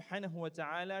Allah subhanahu wa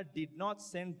ta'ala did not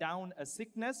send down a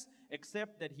sickness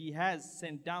except that He has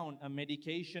sent down a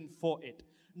medication for it,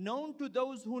 known to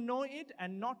those who know it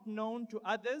and not known to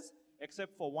others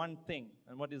except for one thing.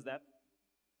 And what is that?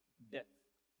 Death.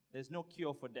 There's no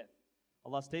cure for death.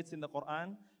 Allah states in the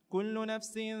Quran, كُلُّ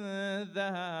نَفْسٍ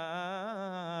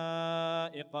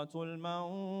ذَائِقَةُ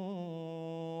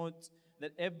الْمَوْتِ,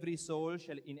 that every soul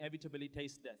shall inevitably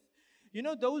taste death. You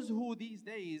know, those who these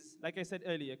days, like I said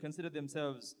earlier, consider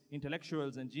themselves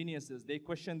intellectuals and geniuses, they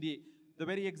question the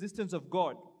very existence of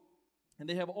God. And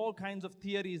they have all kinds of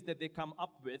theories that they come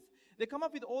up with. They come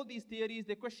up with all these theories,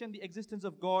 they question the existence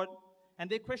of God, and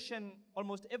they question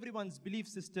almost everyone's belief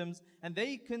systems, and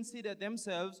they consider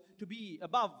themselves to be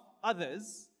above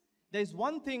others. There's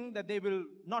one thing that they will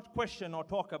not question or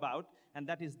talk about, and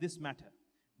that is this matter,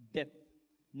 death.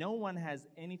 No one has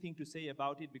anything to say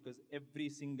about it because every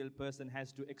single person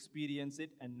has to experience it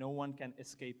and no one can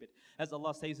escape it. As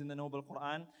Allah says in the Noble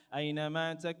Quran,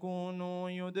 أَيْنَمَا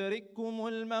تَكُونُوا يُدْرِككُمُ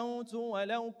الْمَوْتُ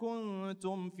وَلَوْ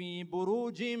كُنْتُمْ فِي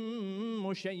بُرُوجٍ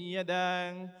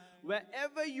مُشَيَّدًا.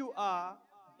 Wherever you are,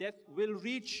 death will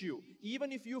reach you.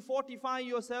 Even if you fortify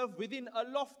yourself within a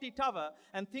lofty tower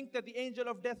and think that the angel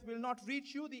of death will not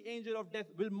reach you, the angel of death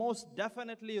will most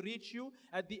definitely reach you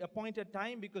at the appointed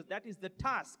time, because that is the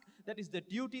task, that is the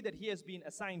duty that he has been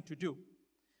assigned to do.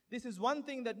 This is one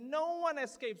thing that no one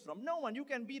escapes from. No one. You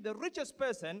can be the richest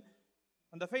person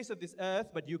on the face of this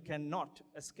earth, but you cannot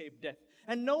escape death.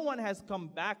 And no one has come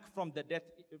back from the dead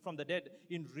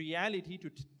in reality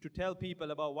to tell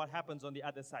people about what happens on the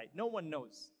other side. No one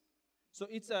knows. So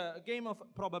it's a game of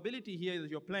probability here that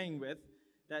you're playing with,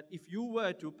 that if you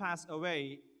were to pass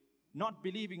away not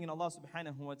believing in Allah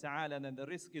subhanahu wa ta'ala, then the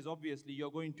risk is obviously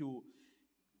you're going to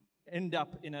end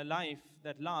up in a life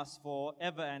that lasts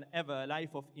forever and ever, a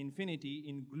life of infinity,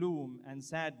 in gloom and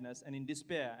sadness and in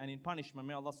despair and in punishment.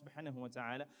 May Allah subhanahu wa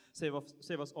ta'ala save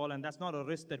us all, and that's not a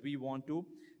risk that we want to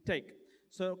take.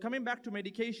 So coming back to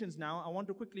medications now, I want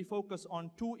to quickly focus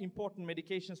on two important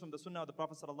medications from the Sunnah of the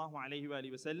Prophet sallallahu alaihi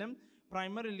wasallam.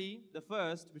 Primarily, the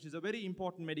first, which is a very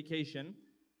important medication,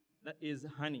 that is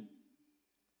honey.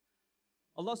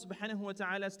 Allah subhanahu wa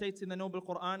ta'ala states in the Noble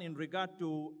Quran in regard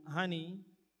to honey,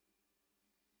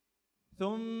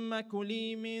 ثم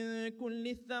كلي من كل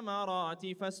الثمرات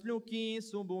فاسلكي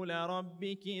سبل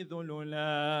ربك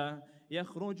ذللا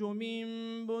يخرج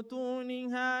من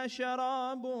بطونها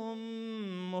شراب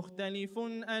مختلف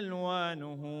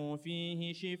ألوانه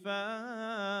فيه شفاء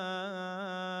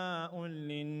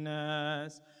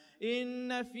للناس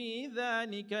إن في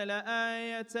ذلك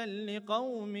لآية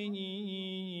لقوم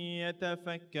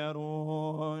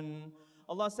يتفكرون.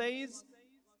 Allah says,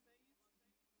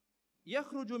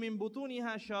 يخرج من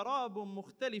بطونها شراب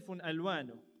مختلف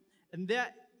ألوانه, and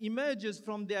there emerges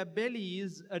from their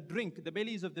bellies a drink, the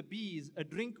bellies of the bees, a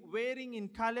drink varying in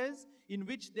colors, in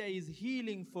which there is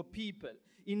healing for people.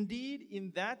 Indeed,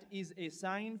 in that is a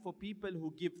sign for people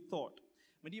who give thought.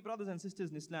 My dear brothers and sisters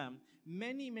in Islam,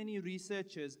 many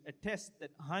researchers attest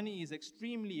that honey is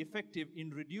extremely effective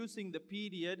in reducing the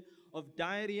period of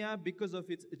diarrhea because of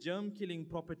its germ-killing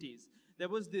properties. There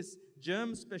was this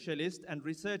germ specialist and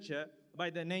researcher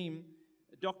by the name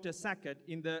Dr. Sackett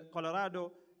in the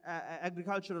Colorado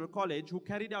Agricultural College who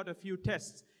carried out a few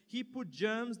tests. He put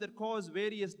germs that cause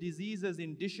various diseases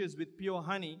in dishes with pure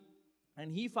honey,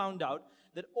 and he found out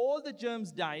that all the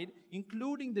germs died,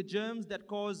 including the germs that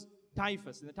cause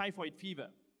typhus, the typhoid fever.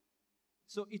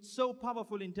 So it's so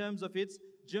powerful in terms of its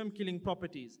germ-killing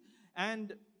properties.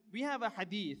 And we have a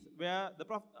hadith where the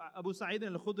Prophet Abu Sa'id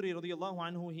al-Khudri radiyallahu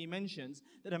anhu, he mentions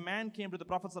that a man came to the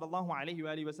Prophet sallallahu alaihi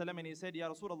wasallam and he said, Ya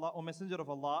Rasulullah, O Messenger of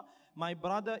Allah, my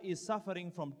brother is suffering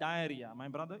from diarrhea. My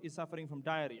brother is suffering from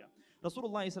diarrhea.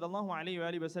 Rasulullah sallallahu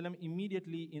alaihi wasallam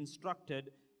immediately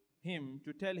instructed him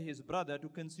to tell his brother to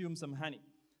consume some honey.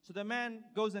 So the man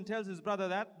goes and tells his brother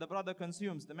that. The brother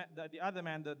consumes, the other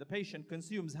man, the patient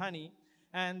consumes honey,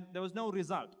 and there was no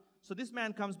result. So this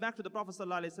man comes back to the Prophet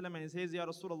ﷺ and he says, Ya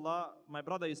Rasulullah, my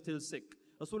brother is still sick.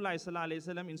 Rasulullah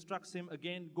ﷺ instructs him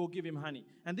again, go give him honey.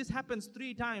 And this happens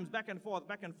 3 times, back and forth,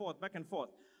 back and forth, back and forth.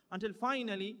 Until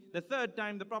finally, the 3rd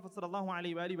time, the Prophet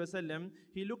ﷺ,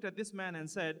 he looked at this man and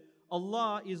said,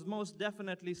 Allah is most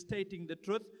definitely stating the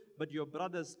truth, but your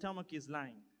brother's stomach is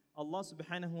lying. Allah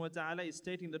subhanahu wa ta'ala is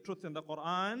stating the truth in the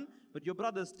Quran, but your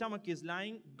brother's stomach is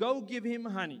lying. Go give him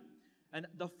honey. And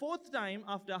the 4th time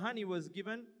after honey was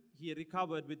given, he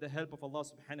recovered with the help of Allah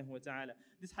subhanahu wa ta'ala.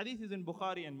 This hadith is in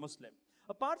Bukhary and Muslim.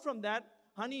 Apart from that,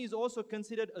 honey is also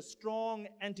considered a strong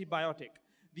antibiotic.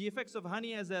 The effects of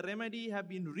honey as a remedy have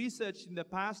been researched in the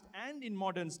past and in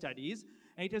modern studies.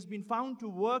 And it has been found to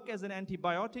work as an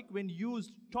antibiotic when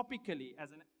used topically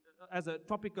as a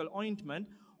topical ointment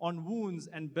on wounds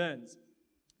and burns.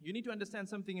 You need to understand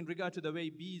something in regard to the way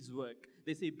bees work.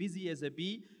 They say busy as a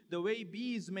bee. The way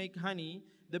bees make honey,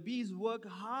 the bees work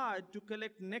hard to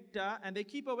collect nectar and they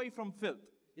keep away from filth.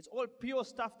 It's all pure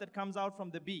stuff that comes out from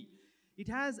the bee. It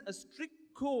has a strict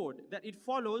code that it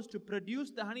follows to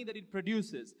produce the honey that it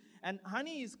produces. And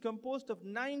honey is composed of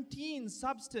 19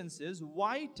 substances,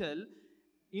 vital,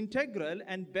 integral,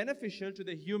 and beneficial to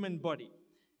the human body.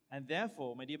 And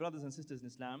therefore, my dear brothers and sisters in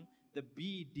Islam, the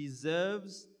bee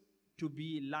deserves to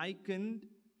be likened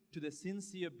to the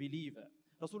sincere believer.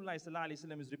 Rasulullah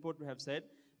ﷺ is reported to have said,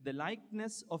 the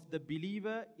likeness of the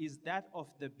believer is that of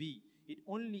the bee. It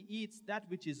only eats that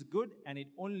which is good and it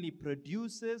only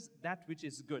produces that which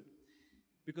is good.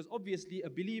 Because obviously a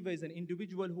believer is an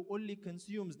individual who only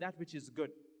consumes that which is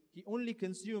good. He only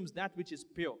consumes that which is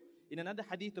pure. In another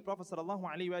hadith, the Prophet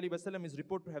ﷺ is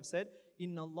reported to have said,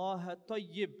 إِنَّ اللَّهَ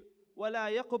طَيِّبٌ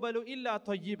وَلَا يَقْبَلُ إِلَّا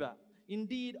طَيِّبًا.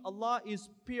 Indeed, Allah is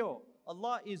pure.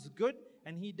 Allah is good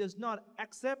and He does not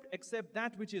accept except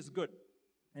that which is good.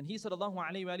 And He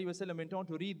ﷺ went on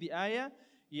to read the ayah,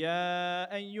 يَا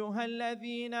أَيُّهَا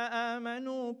الَّذِينَ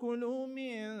آمَنُوا كُلُوا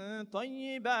مِن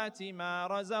طَيِّبَاتِ مَا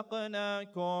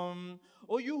رَزَقْنَاكُمْ.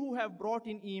 O you who have brought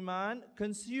in Iman,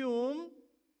 consume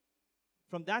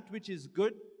from that which is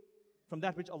good, from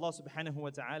that which Allah subhanahu wa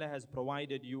ta'ala has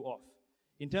provided you of.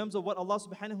 In terms of what Allah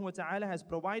subhanahu wa ta'ala has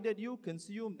provided you,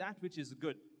 consume that which is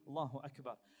good. Allahu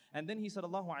Akbar. And then He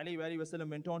sallallahu alayhi wa sallam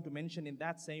went on to mention in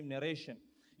that same narration,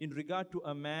 in regard to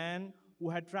a man who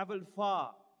had traveled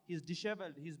far, he's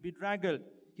disheveled, he's bedraggled,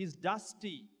 he's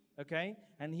dusty, okay?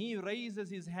 And he raises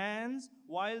his hands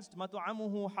whilst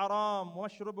mat'amuhu haram,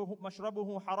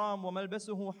 mashrabuhu haram, wa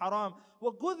malbasuhu haram,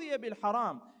 wa ghudhiya bil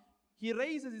haram. He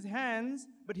raises his hands,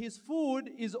 but his food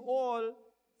is all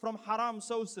from haram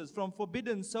sources, from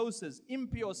forbidden sources,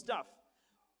 impure stuff.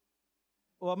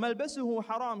 وَمَلْبَسُهُ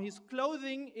haram. His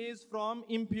clothing is from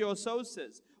impure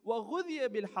sources. وَغُذِيَ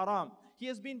بِالْحَرَامِ. He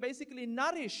has been basically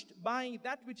nourished by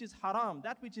that which is haram,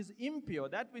 that which is impure,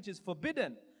 that which is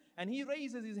forbidden. And he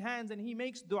raises his hands and he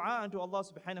makes dua unto Allah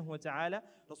subhanahu wa ta'ala.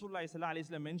 Rasulullah sallallahu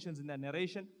alayhi wa sallam mentions in that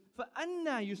narration,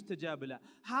 فَأَنَّا يُسْتَجَابُ لَهُ.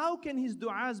 How can his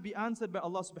du'as be answered by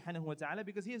Allah subhanahu wa ta'ala?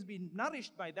 Because he has been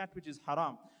nourished by that which is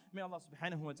haram. May Allah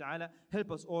subhanahu wa ta'ala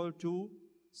help us all to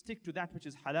stick to that which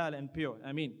is halal and pure.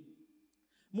 Ameen.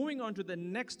 Moving on to the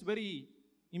next very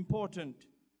important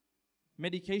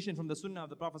medication from the sunnah of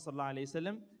the Prophet sallallahu alaihi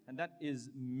wasallam, and that is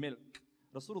milk.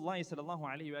 Rasulullah sallallahu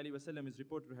alaihi wasallam is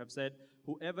reported to have said,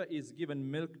 whoever is given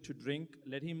milk to drink,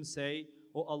 let him say,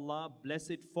 O Allah, bless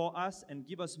it for us and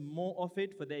give us more of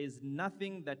it, for there is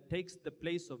nothing that takes the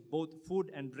place of both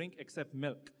food and drink except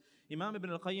milk. Imam Ibn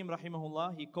al-Qayyim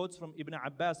rahimahullah, he quotes from Ibn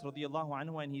Abbas radiyallahu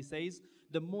anhu, and he says,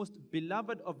 the most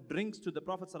beloved of drinks to the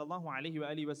Prophet sallallahu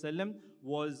alaihi wasallam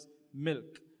was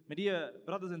milk. My dear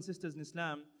brothers and sisters in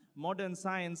Islam, modern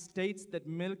science states that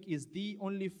milk is the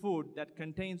only food that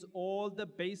contains all the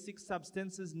basic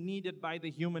substances needed by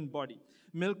the human body.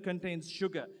 Milk contains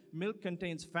sugar, milk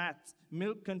contains fats,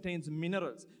 milk contains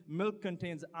minerals, milk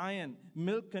contains iron,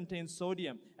 milk contains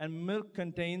sodium, and milk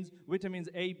contains vitamins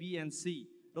A, B, and C.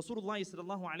 Rasulullah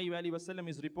sallallahu alaihi wasallam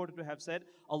is reported to have said,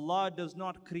 Allah does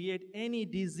not create any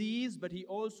disease, but He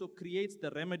also creates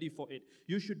the remedy for it.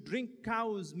 You should drink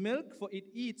cow's milk, for it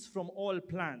eats from all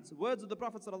plants. Words of the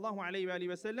Prophet sallallahu alaihi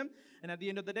wasallam. And at the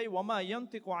end of the day, وَمَا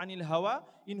يَنْطِقُ عَنِ الْهَوَىٰ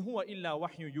إِنْ هُوَ إِلَّا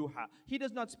وَحْيُ يُوحَىٰ. He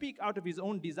does not speak out of his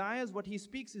own desires. What he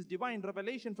speaks is divine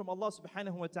revelation from Allah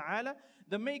subhanahu wa ta'ala,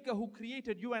 the maker who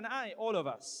created you and I, all of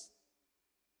us.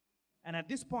 And at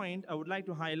this point, I would like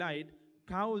to highlight,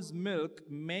 cow's milk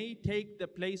may take the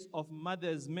place of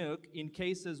mother's milk in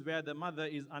cases where the mother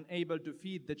is unable to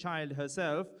feed the child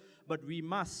herself, but we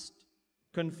must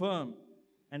confirm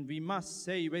and we must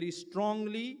say very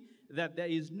strongly that there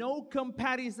is no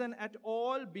comparison at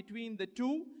all between the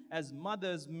two, as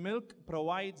mother's milk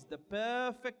provides the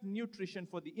perfect nutrition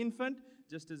for the infant,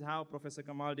 just as how Professor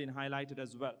Kemal Deen highlighted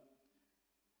as well.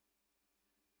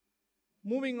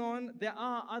 Moving on, there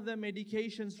are other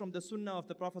medications from the sunnah of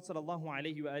the Prophet sallallahu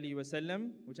alaihi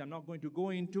wasallam, which I'm not going to go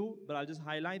into, but I'll just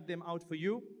highlight them out for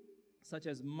you, such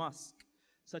as musk,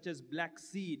 such as black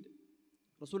seed.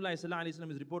 Rasulullah sallallahu alaihi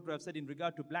wasallam is reported to have said in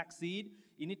regard to black seed,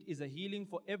 in it is a healing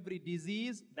for every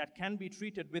disease that can be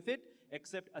treated with it,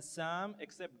 except asam,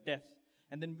 except death.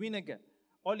 And then vinegar,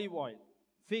 olive oil,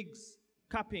 figs,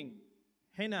 cupping,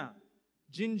 henna,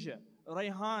 ginger,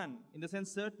 rayhan, in the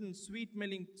sense certain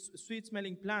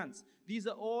sweet-smelling plants. These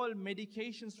are all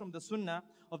medications from the sunnah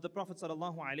of the Prophet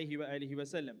sallallahu alaihi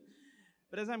wasallam.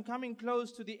 But as I'm coming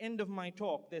close to the end of my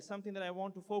talk, there's something that I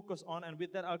want to focus on, and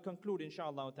with that I'll conclude,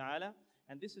 inshallah ta'ala.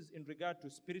 And this is in regard to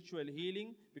spiritual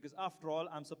healing, because after all,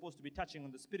 I'm supposed to be touching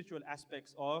on the spiritual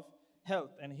aspects of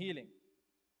health and healing.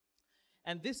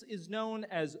 And this is known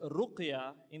as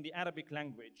ruqya in the Arabic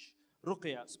language.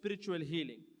 Ruqya, spiritual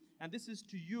healing. And this is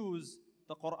to use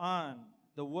the Quran,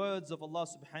 the words of Allah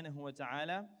subhanahu wa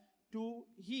ta'ala, to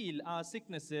heal our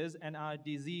sicknesses and our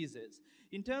diseases.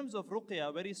 In terms of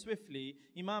ruqya, very swiftly,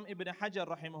 Imam Ibn Hajar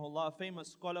rahimahullah, a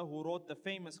famous scholar who wrote the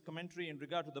famous commentary in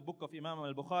regard to the book of Imam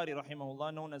al-Bukhary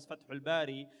rahimahullah, known as Fathul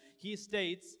Bari, he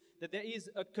states that there is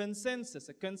a consensus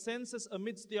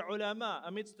amidst the ulama,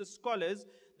 amidst the scholars,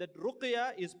 that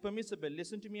ruqya is permissible.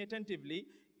 Listen to me attentively.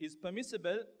 Is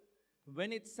permissible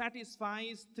when it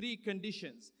satisfies three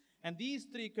conditions. And these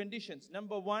three conditions,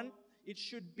 number one, it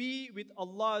should be with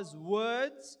Allah's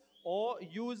words or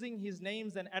using His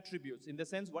names and attributes. In the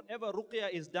sense, whatever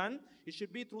ruqya is done, it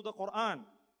should be through the Quran.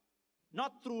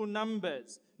 Not through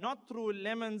numbers, not through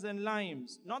lemons and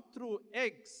limes, not through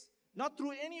eggs, not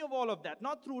through any of all of that,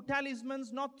 not through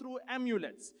talismans, not through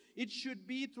amulets. It should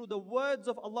be through the words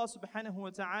of Allah subhanahu wa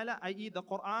ta'ala, i.e. the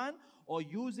Quran, or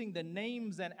using the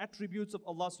names and attributes of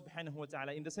Allah subhanahu wa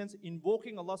ta'ala. In the sense,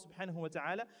 invoking Allah subhanahu wa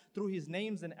ta'ala through His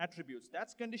names and attributes.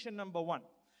 That's condition number one.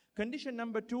 Condition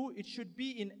number two, it should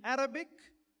be in Arabic.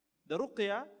 The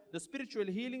ruqya, the spiritual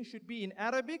healing, should be in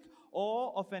Arabic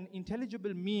or of an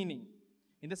intelligible meaning.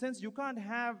 In the sense, you can't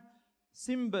have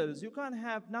symbols, you can't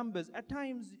have numbers. At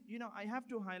times, I have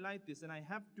to highlight this and I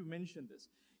have to mention this.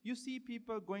 You see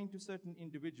people going to certain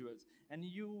individuals and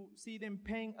you see them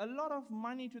paying a lot of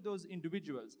money to those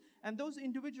individuals. And those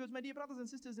individuals, my dear brothers and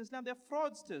sisters in Islam, they're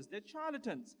fraudsters, they're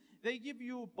charlatans. They give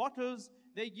you bottles,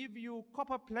 they give you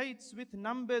copper plates with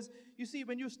numbers. You see,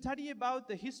 when you study about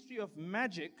the history of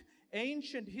magic,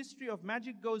 ancient history of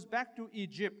magic goes back to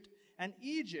Egypt. And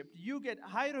Egypt, you get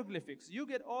hieroglyphics, you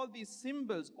get all these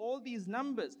symbols, all these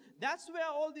numbers. That's where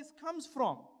all this comes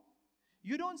from.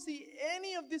 You don't see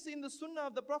any of this in the sunnah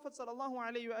of the Prophet sallallahu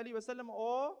alaihi wasallam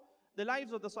or the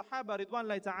lives of the Sahaba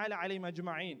ridwanullahi ta'ala alayhim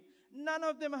ajma'in. None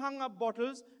of them hung up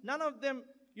bottles. None of them,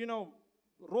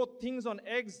 wrote things on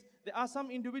eggs. There are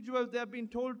some individuals, they have been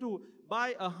told to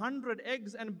buy 100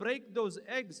 eggs and break those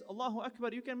eggs. Allahu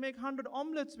Akbar, you can make 100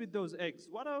 omelets with those eggs.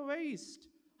 What a waste.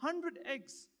 100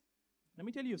 eggs. Let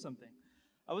me tell you something.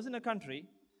 I was in a country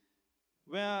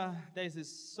where there is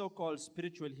this so-called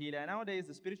spiritual healer. And nowadays,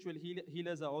 the spiritual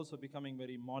healers are also becoming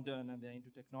very modern and they're into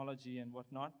technology and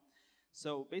whatnot.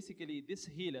 So basically, this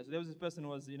healer, so there was this person who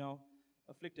was,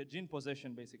 afflicted jinn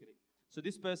possession, basically. So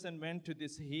this person went to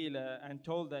this healer and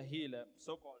told the healer,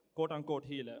 so-called quote-unquote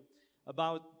healer,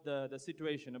 about the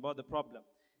situation, about the problem.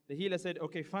 The healer said,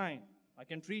 okay, fine, I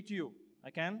can treat you,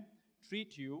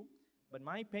 but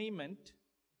my payment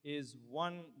is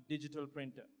one digital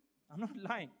printer. I'm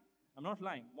not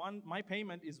lying. My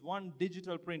payment is one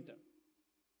digital printer.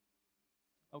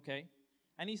 Okay.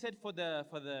 And he said, for the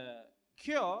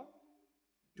cure,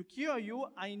 to cure you,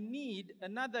 I need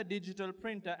another digital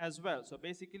printer as well. So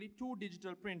basically 2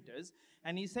 digital printers.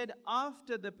 And he said,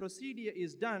 after the procedure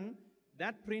is done,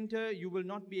 that printer, you will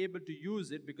not be able to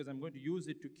use it because I'm going to use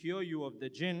it to cure you of the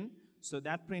jinn. So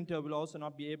that printer will also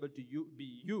not be able to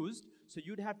be used. So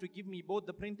you'd have to give me both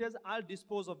the printers. I'll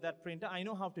dispose of that printer. I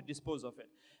know how to dispose of it.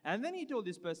 And then he told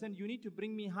this person, you need to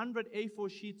bring me 100 A4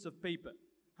 sheets of paper.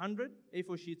 100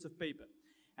 A4 sheets of paper.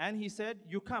 And he said,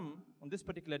 you come on this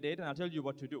particular date and I'll tell you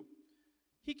what to do.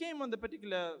 He came on the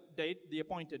particular date, the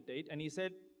appointed date, and he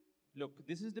said, look,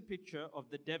 this is the picture of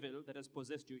the devil that has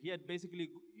possessed you. He had basically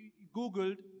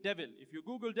Googled devil. If you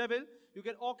Google devil, you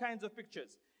get all kinds of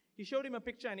pictures. He showed him a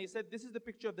picture and he said, this is the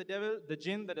picture of the devil, the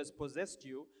jinn that has possessed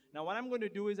you. Now what I'm going to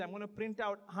do is I'm going to print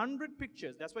out 100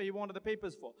 pictures. That's what he wanted the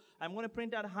papers for. I'm going to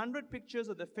print out 100 pictures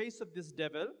of the face of this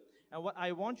devil. And what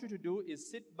I want you to do is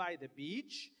sit by the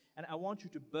beach and I want you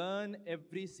to burn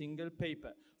every single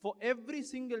paper. For every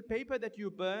single paper that you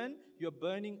burn, you're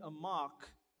burning a mark,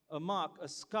 a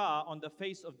scar on the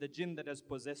face of the jinn that has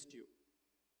possessed you.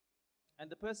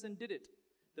 And the person did it.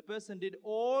 The person did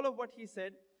all of what he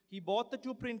said. He bought the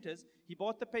 2 printers, he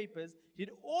bought the papers, he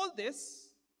did all this,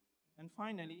 and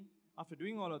finally, after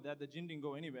doing all of that, the jinn didn't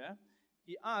go anywhere.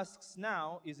 He asks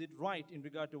now, is it right in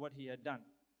regard to what he had done?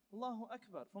 Allahu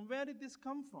Akbar. From where did this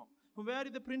come from? From where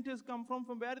did the printers come from?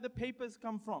 From where did the papers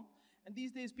come from? And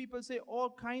these days people say all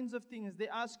kinds of things. They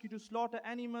ask you to slaughter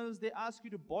animals. They ask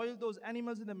you to boil those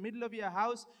animals in the middle of your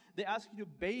house. They ask you to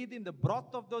bathe in the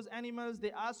broth of those animals.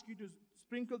 They ask you to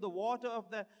sprinkle the water of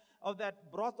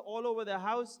that broth all over the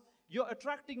house. You're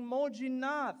attracting more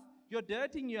jinnat. You're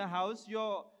dirtying your house.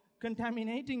 You're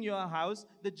contaminating your house.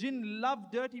 The jinn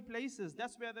love dirty places.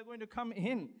 That's where they're going to come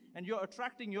in. And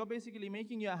you're basically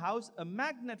making your house a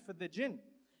magnet for the jinn.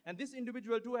 And this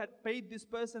individual too had paid this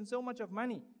person so much of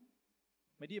money.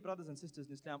 My dear brothers and sisters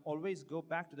in Islam, always go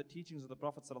back to the teachings of the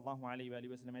Prophet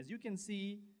ﷺ. As you can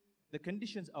see, the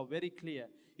conditions are very clear.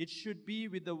 It should be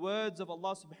with the words of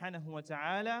Allah subhanahu wa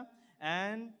ta'ala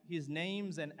and His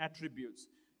names and attributes.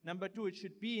 Number two, it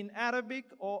should be in Arabic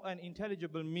or an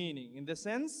intelligible meaning. In the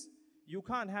sense, you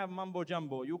can't have mumbo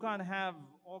jumbo. You can't have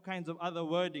all kinds of other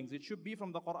wordings. It should be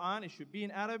from the Quran. It should be in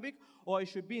Arabic, or it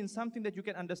should be in something that you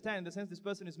can understand. In the sense, this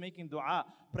person is making dua,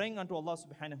 praying unto Allah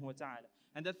subhanahu wa ta'ala.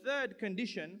 And the third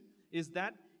condition is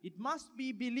that it must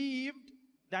be believed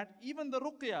that even the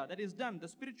ruqya that is done, the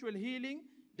spiritual healing,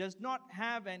 does not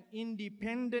have an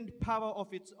independent power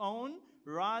of its own.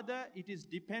 Rather, it is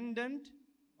dependent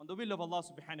on the will of Allah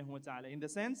subhanahu wa ta'ala. In the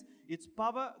sense, its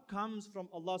power comes from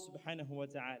Allah subhanahu wa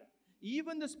ta'ala.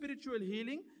 Even the spiritual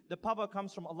healing, the power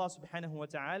comes from Allah subhanahu wa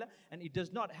ta'ala, and it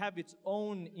does not have its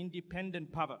own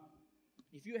independent power.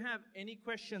 If you have any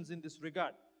questions in this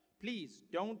regard, please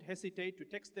don't hesitate to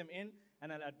text them in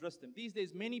and I'll address them. These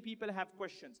days, many people have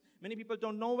questions. Many people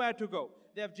don't know where to go.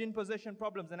 They have jinn possession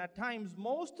problems, and at times,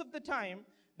 most of the time,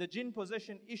 the jinn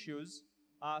possession issues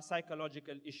are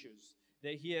psychological issues.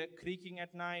 They hear creaking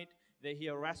at night. They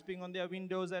hear rasping on their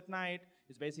windows at night.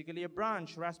 It's basically a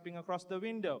branch rasping across the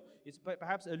window. It's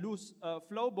perhaps a loose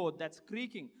floorboard that's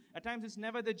creaking. At times, it's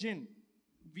never the jinn.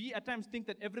 We at times think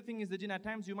that everything is the jinn. At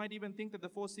times, you might even think that the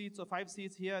 4 seats or 5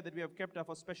 seats here that we have kept are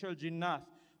for special jinnat,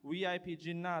 VIP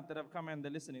jinnat that have come and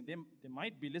they're listening. They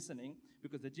might be listening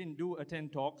because the jinn do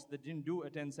attend talks, the jinn do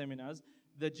attend seminars,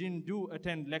 the jinn do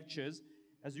attend lectures.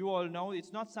 As you all know,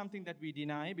 it's not something that we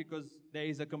deny because there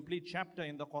is a complete chapter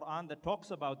in the Quran that talks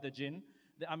about the jinn.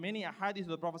 There are many ahadith of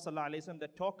the Prophet ﷺ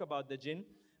that talk about the jinn.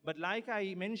 But like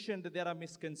I mentioned that there are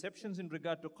misconceptions in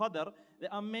regard to qadr,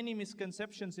 there are many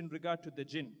misconceptions in regard to the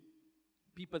jinn.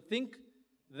 People think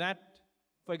that,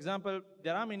 for example,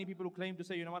 there are many people who claim to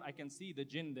say, you know what, I can see the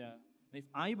jinn there. And if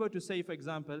I were to say, for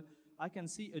example, I can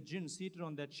see a jinn seated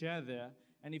on that chair there,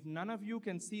 and if none of you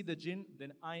can see the jinn,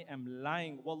 then I am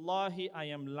lying. Wallahi, I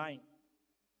am lying.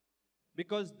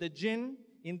 Because the jinn,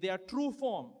 in their true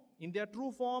form,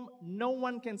 no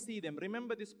one can see them.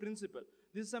 Remember this principle.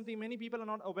 This is something many people are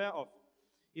not aware of.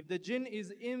 If the jinn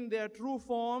is in their true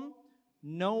form,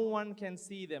 no one can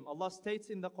see them. Allah states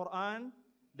in the Quran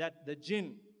that the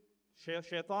jinn,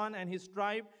 shaitan and his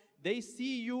tribe, they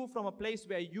see you from a place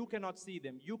where you cannot see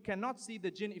them. You cannot see the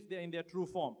jinn if they're in their true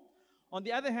form. On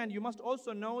the other hand, you must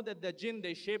also know that the jinn,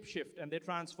 they shapeshift and they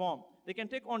transform. They can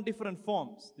take on different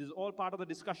forms. This is all part of the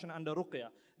discussion under ruqya.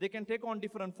 They can take on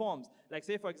different forms. Like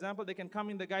say, for example, they can come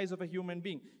in the guise of a human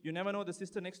being. You never know, the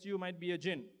sister next to you might be a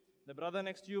jinn. The brother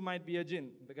next to you might be a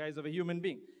jinn, the guise of a human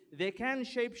being. They can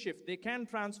shapeshift, they can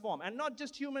transform. And not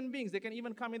just human beings, they can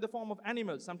even come in the form of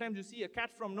animals. Sometimes you see a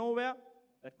cat from nowhere,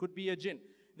 that could be a jinn.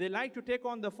 They like to take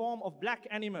on the form of black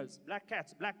animals, black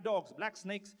cats, black dogs, black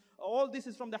snakes. All this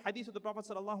is from the hadith of the Prophet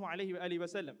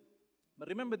ﷺ. But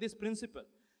remember this principle.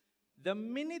 The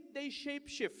minute they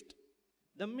shapeshift,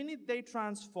 the minute they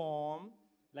transform,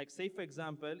 like say for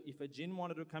example, if a jinn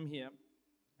wanted to come here,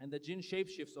 and the jinn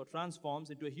shapeshifts or transforms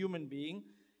into a human being,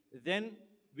 then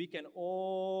we can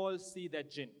all see that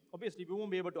jinn. Obviously, we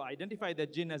won't be able to identify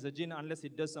that jinn as a jinn unless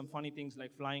it does some funny things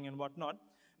like flying and whatnot.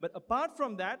 But apart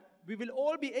from that, we will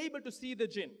all be able to see the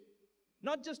jinn.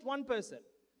 Not just one person.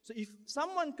 So if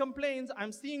someone complains,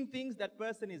 I'm seeing things, that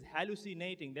person is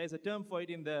hallucinating. There's a term for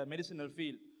it in the medicinal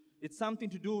field. It's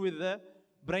something to do with the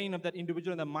brain of that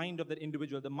individual and the mind of that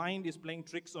individual. The mind is playing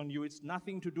tricks on you. It's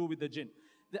nothing to do with the jinn.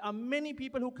 There are many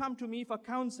people who come to me for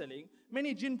counseling,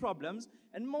 many jinn problems,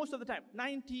 and most of the time,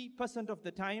 90% of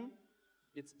the time,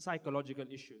 it's psychological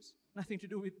issues. Nothing to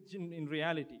do with jinn in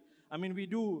reality. I mean, we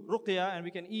do ruqya and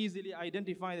we can easily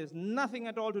identify there's nothing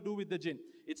at all to do with the jinn.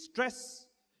 It's stress,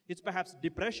 it's perhaps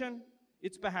depression,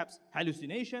 it's perhaps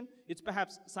hallucination, it's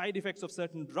perhaps side effects of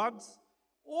certain drugs.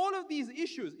 All of these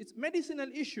issues, it's medicinal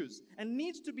issues and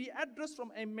needs to be addressed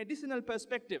from a medicinal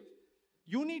perspective.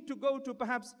 You need to go to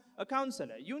perhaps a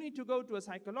counselor, you need to go to a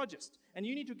psychologist, and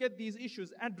you need to get these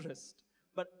issues addressed.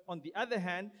 But on the other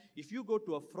hand, if you go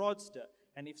to a fraudster,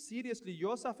 and if seriously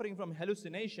you're suffering from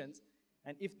hallucinations,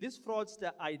 and if this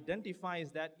fraudster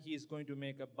identifies that, he is going to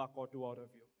make a buck or two out of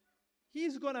you.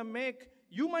 He's going to make,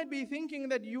 you might be thinking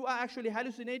that you are actually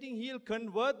hallucinating, he'll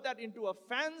convert that into a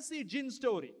fancy jinn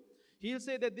story. He'll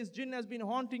say that this jinn has been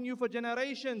haunting you for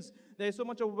generations. There's so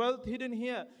much of wealth hidden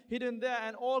here, hidden there,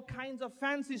 and all kinds of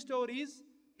fancy stories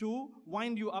to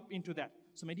wind you up into that.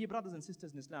 So my dear brothers and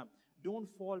sisters in Islam, don't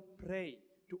fall prey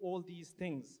to all these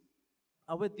things.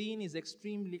 Our deen is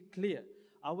extremely clear.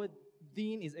 Our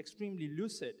deen is extremely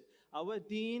lucid. Our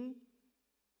deen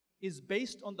is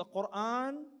based on the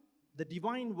Quran, the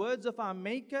divine words of our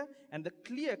Maker, and the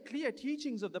clear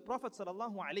teachings of the Prophet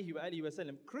sallallahu alaihi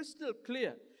wasallam. Crystal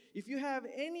clear. If you have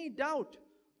any doubt,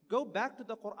 go back to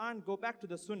the Quran, go back to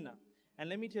the Sunnah. And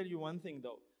let me tell you one thing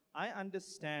though. I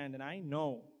understand and I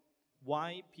know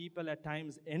why people at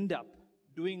times end up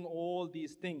doing all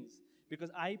these things,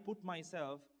 because I put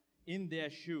myself in their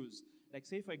shoes. Like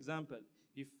say for example,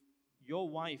 if your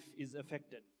wife is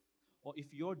affected, or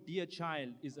if your dear child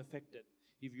is affected,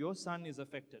 if your son is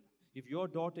affected, if your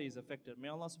daughter is affected, may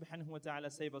Allah subhanahu wa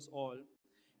ta'ala save us all.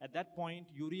 At that point,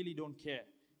 you really don't care.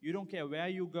 You don't care where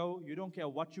you go, you don't care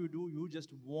what you do, you just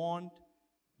want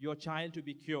your child to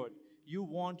be cured. You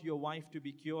want your wife to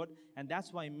be cured, and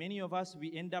that's why many of us,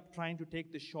 we end up trying to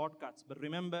take the shortcuts. But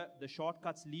remember, the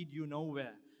shortcuts lead you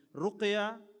nowhere.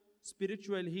 Ruqya,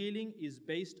 spiritual healing, is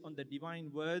based on the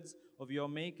divine words of your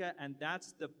Maker, and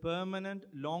that's the permanent,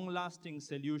 long-lasting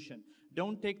solution.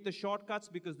 Don't take the shortcuts,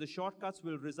 because the shortcuts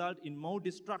will result in more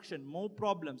destruction, more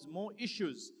problems, more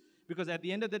issues. Because at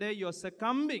the end of the day, you're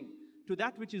succumbing to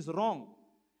that which is wrong.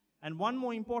 And one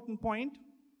more important point,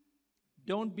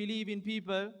 don't believe in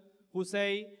people who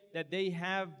say that they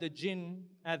have the jinn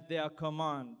at their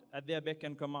command, at their beck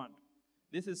and command.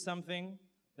 This is something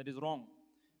that is wrong.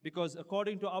 Because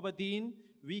according to our deen,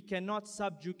 we cannot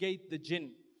subjugate the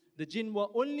jinn. The jinn were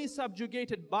only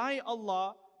subjugated by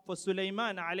Allah for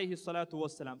Sulaiman alayhi salatu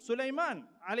wasalam. Sulaiman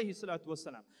alayhi salatu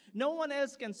wasalam. No one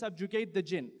else can subjugate the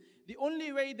jinn. The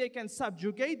only way they can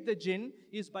subjugate the jinn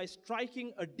is by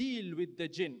striking a deal with the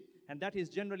jinn. And that is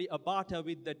generally a barter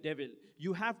with the devil.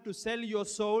 You have to sell your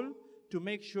soul to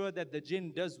make sure that the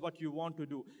jinn does what you want to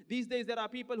do. These days there are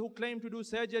people who claim to do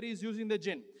surgeries using the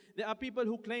jinn. There are people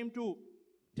who claim to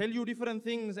tell you different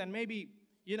things and maybe,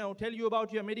 tell you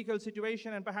about your medical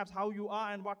situation and perhaps how you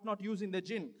are and whatnot using the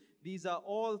jinn. These are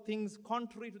all things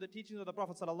contrary to the teachings of the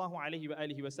Prophet sallallahu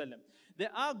alaihi wasallam. There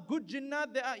are good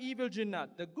jinnat, there are evil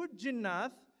jinnat. The good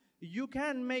jinnat, you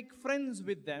can make friends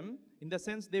with them, in the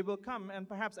sense they will come and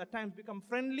perhaps at times become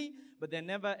friendly, but they're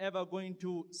never ever going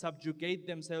to subjugate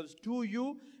themselves to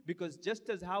you, because just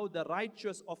as how the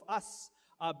righteous of us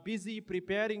are busy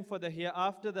preparing for the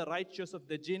hereafter, the righteous of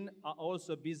the jinn are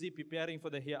also busy preparing for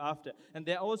the hereafter. And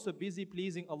they're also busy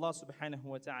pleasing Allah subhanahu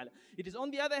wa ta'ala. It is on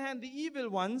the other hand, the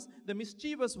evil ones, the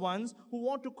mischievous ones, who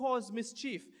want to cause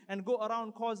mischief and go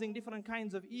around causing different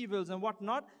kinds of evils and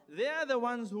whatnot. They're the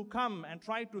ones who come and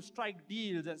try to strike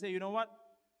deals and say, you know what?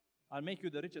 I'll make you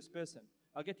the richest person.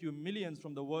 I'll get you millions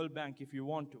from the World Bank if you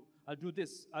want to. I'll do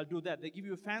this, I'll do that. They give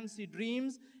you fancy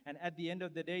dreams, and at the end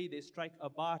of the day, they strike a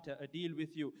barter, a deal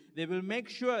with you. They will make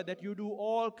sure that you do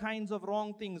all kinds of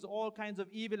wrong things, all kinds of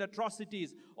evil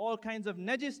atrocities, all kinds of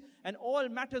najis, and all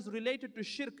matters related to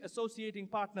shirk, associating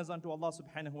partners unto Allah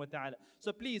subhanahu wa ta'ala.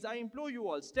 So please, I implore you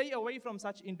all, stay away from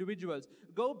such individuals.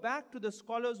 Go back to the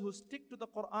scholars who stick to the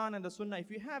Quran and the Sunnah. If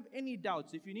you have any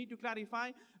doubts, if you need to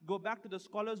clarify, go back to the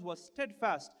scholars who are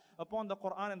steadfast upon the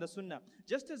Quran and the Sunnah.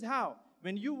 Just as how,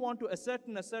 when you want to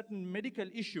ascertain a certain medical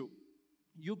issue,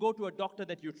 you go to a doctor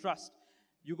that you trust.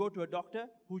 You go to a doctor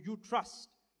who you trust.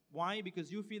 Why?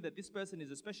 Because you feel that this person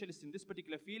is a specialist in this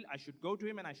particular field. I should go to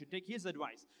him and I should take his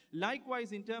advice.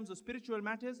 Likewise, in terms of spiritual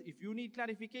matters, if you need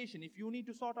clarification, if you need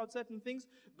to sort out certain things,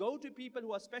 go to people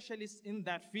who are specialists in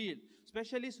that field.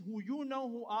 Specialists who you know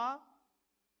who are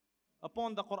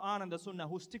upon the Quran and the Sunnah,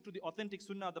 who stick to the authentic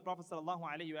Sunnah of the Prophet sallallahu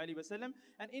alaihi wasallam.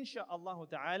 And insha'Allah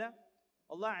ta'ala,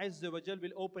 Allah Azza wa Jal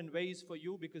will open ways for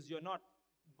you, because you're not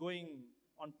going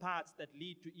on paths that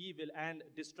lead to evil and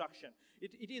destruction.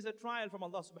 It is a trial from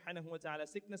Allah subhanahu wa ta'ala.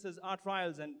 Sicknesses are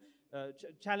trials and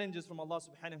challenges from Allah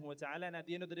subhanahu wa ta'ala. And at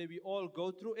the end of the day, we all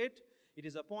go through it. It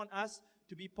is upon us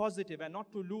to be positive and not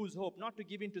to lose hope, not to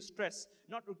give in to stress,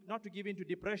 not to give in to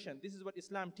depression. This is what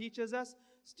Islam teaches us.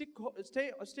 Stay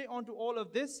on to all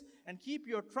of this and keep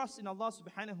your trust in Allah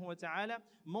subhanahu wa ta'ala.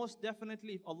 Most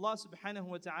definitely, if Allah subhanahu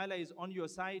wa ta'ala is on your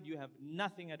side, you have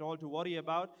nothing at all to worry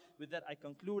about. With that, I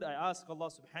conclude. I ask Allah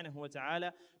subhanahu wa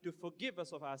ta'ala to forgive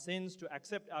us of our sins, to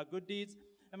accept our good deeds.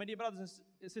 And my dear brothers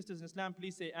and sisters in Islam,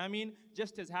 please say Ameen.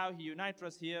 Just as how He united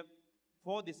us here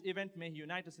for this event, may He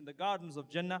unite us in the gardens of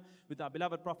Jannah with our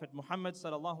beloved Prophet Muhammad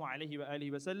sallallahu alayhi wa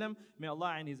alihi wa sallam. May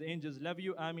Allah and His angels love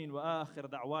you. Ameen wa akhir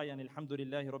da'wayan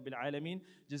alhamdulillahi rabbil alameen.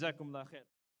 Jazakumullah khair.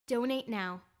 Donate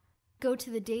now. Go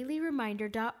to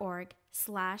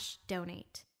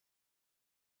thedailyreminder.org/donate.